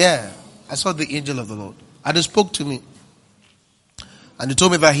 Yeah. I saw the angel of the Lord. And he spoke to me. And he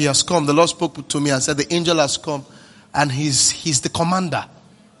told me that he has come. The Lord spoke to me and said, the angel has come. And he's the commander.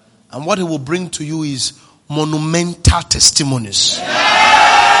 And what he will bring to you is monumental testimonies.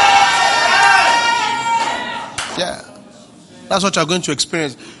 Yeah. That's what you're going to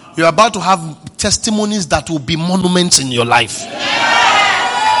experience. You're about to have testimonies that will be monuments in your life.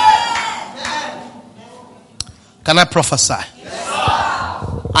 Can I prophesy?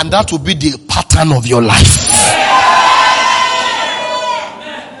 And that will be the pattern of your life.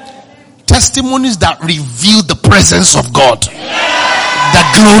 Testimonies that reveal the presence of God. The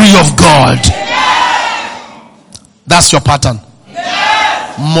glory of God. That's your pattern.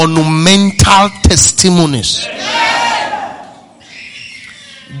 Monumental testimonies.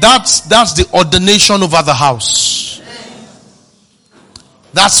 That's the ordination over the house.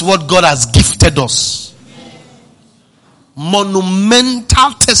 That's what God has gifted us.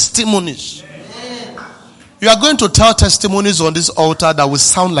 Monumental testimonies. You are going to tell testimonies on this altar that will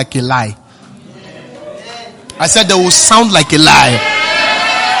sound like a lie. I said they will sound like a lie.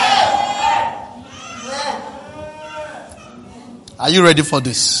 Are you ready for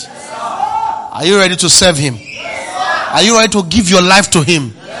this? Are you ready to serve him? Are you ready to give your life to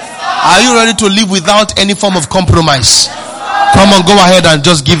him? Are you ready to live without any form of compromise? Come on, go ahead and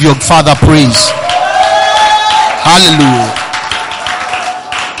just give your Father praise. Hallelujah.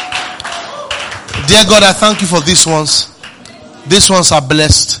 Dear God, I thank you for these ones. These ones are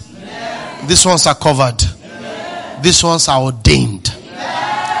blessed. These ones are covered. These ones are ordained.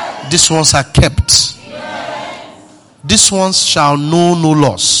 These ones are kept. These ones shall know no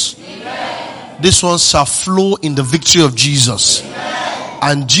loss. These ones shall flow in the victory of Jesus.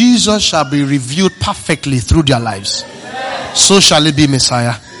 And Jesus shall be revealed perfectly through their lives. So shall it be,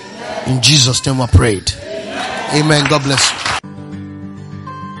 Messiah. In Jesus' name I prayed. Amen. God bless you.